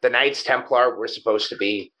the Knights Templar were supposed to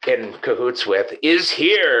be in cahoots with, is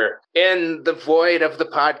here in the void of the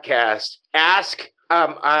podcast. I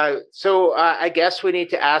guess we need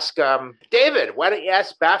to ask David. Why don't you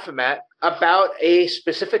ask Baphomet about a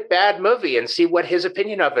specific bad movie and see what his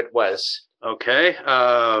opinion of it was? Okay,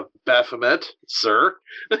 Baphomet, sir.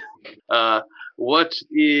 What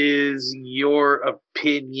is your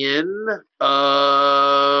opinion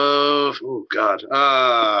of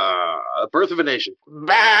Birth of a Nation?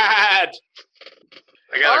 Bad.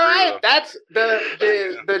 I All gotta agree right, with him. that's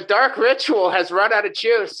the dark ritual has run out of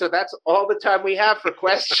juice, so that's all the time we have for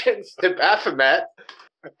questions to Baphomet.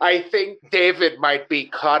 I think David might be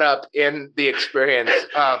caught up in the experience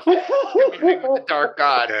of communing with the dark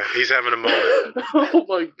god. Yeah, he's having a moment. Oh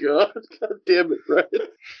my god. God damn it, Brian.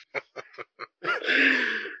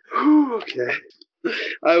 Whew, okay.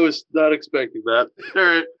 I was not expecting that. All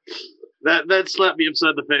right. That slapped me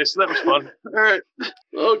upside the face. That was fun. All right.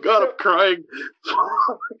 Oh god, I'm crying.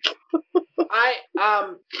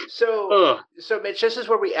 So Mitch, this is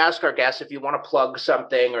where we ask our guests if you want to plug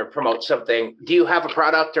something or promote something. Do you have a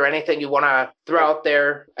product or anything you want to throw out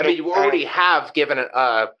there? I mean, you already have given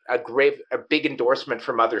a big endorsement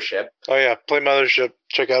for Mothership. Oh yeah, play Mothership.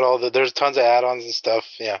 Check out there's tons of add-ons and stuff.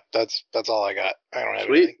 Yeah, that's all I got. I don't have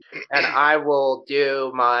anything. And I will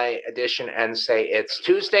do my addition and say it's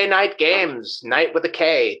Tuesday Night Games, night with a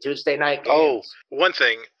K, Tuesday Night Games. Oh, one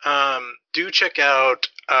thing. Do check out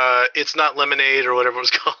It's Not Lemonade or whatever it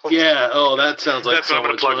was called. Yeah, that sounds like That's what I'm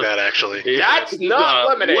going to plug that, actually. Yeah. That's not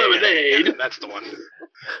lemonade. Lemonade. That's the one.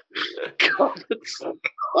 God,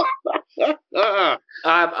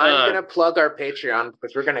 I'm going to plug our Patreon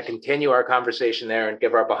because we're going to continue our conversation there and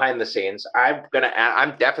give our behind the scenes. I'm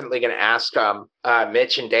definitely going to ask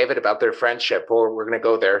Mitch and David about their friendship, or we're going to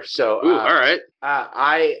go there. So, all right.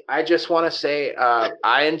 I just want to say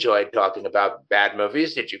I enjoyed talking about bad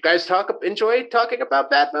movies. Did you guys enjoy talking about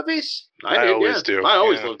bad movies? I always do. I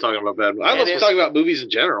always Yeah. love talking about bad movies. I love talking about movies in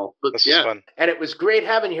general. But This is fun. And it was great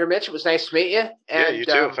having you here, Mitch. It was nice to meet you. Yeah, And, you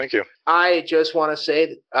too. Thank you. I just want to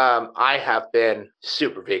say I have been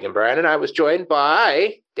Super Vegan Brian, and I was joined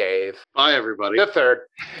by Dave bye, everybody. the third,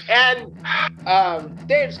 and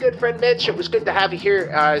Dave's good friend Mitch. It was good to have you here.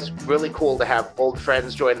 It's really cool to have old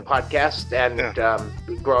friends join the podcast and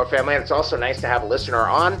grow a family. And it's also nice to have a listener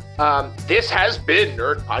on. This has been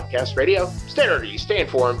Nerd Podcast Radio. Stay nerdy, stay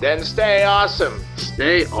informed, and stay awesome.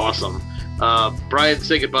 Stay awesome. Brian,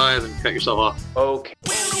 say goodbye and then cut yourself off. Okay.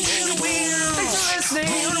 Thanks for listening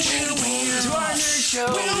to our nerd show.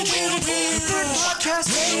 Podcast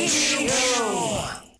Radio.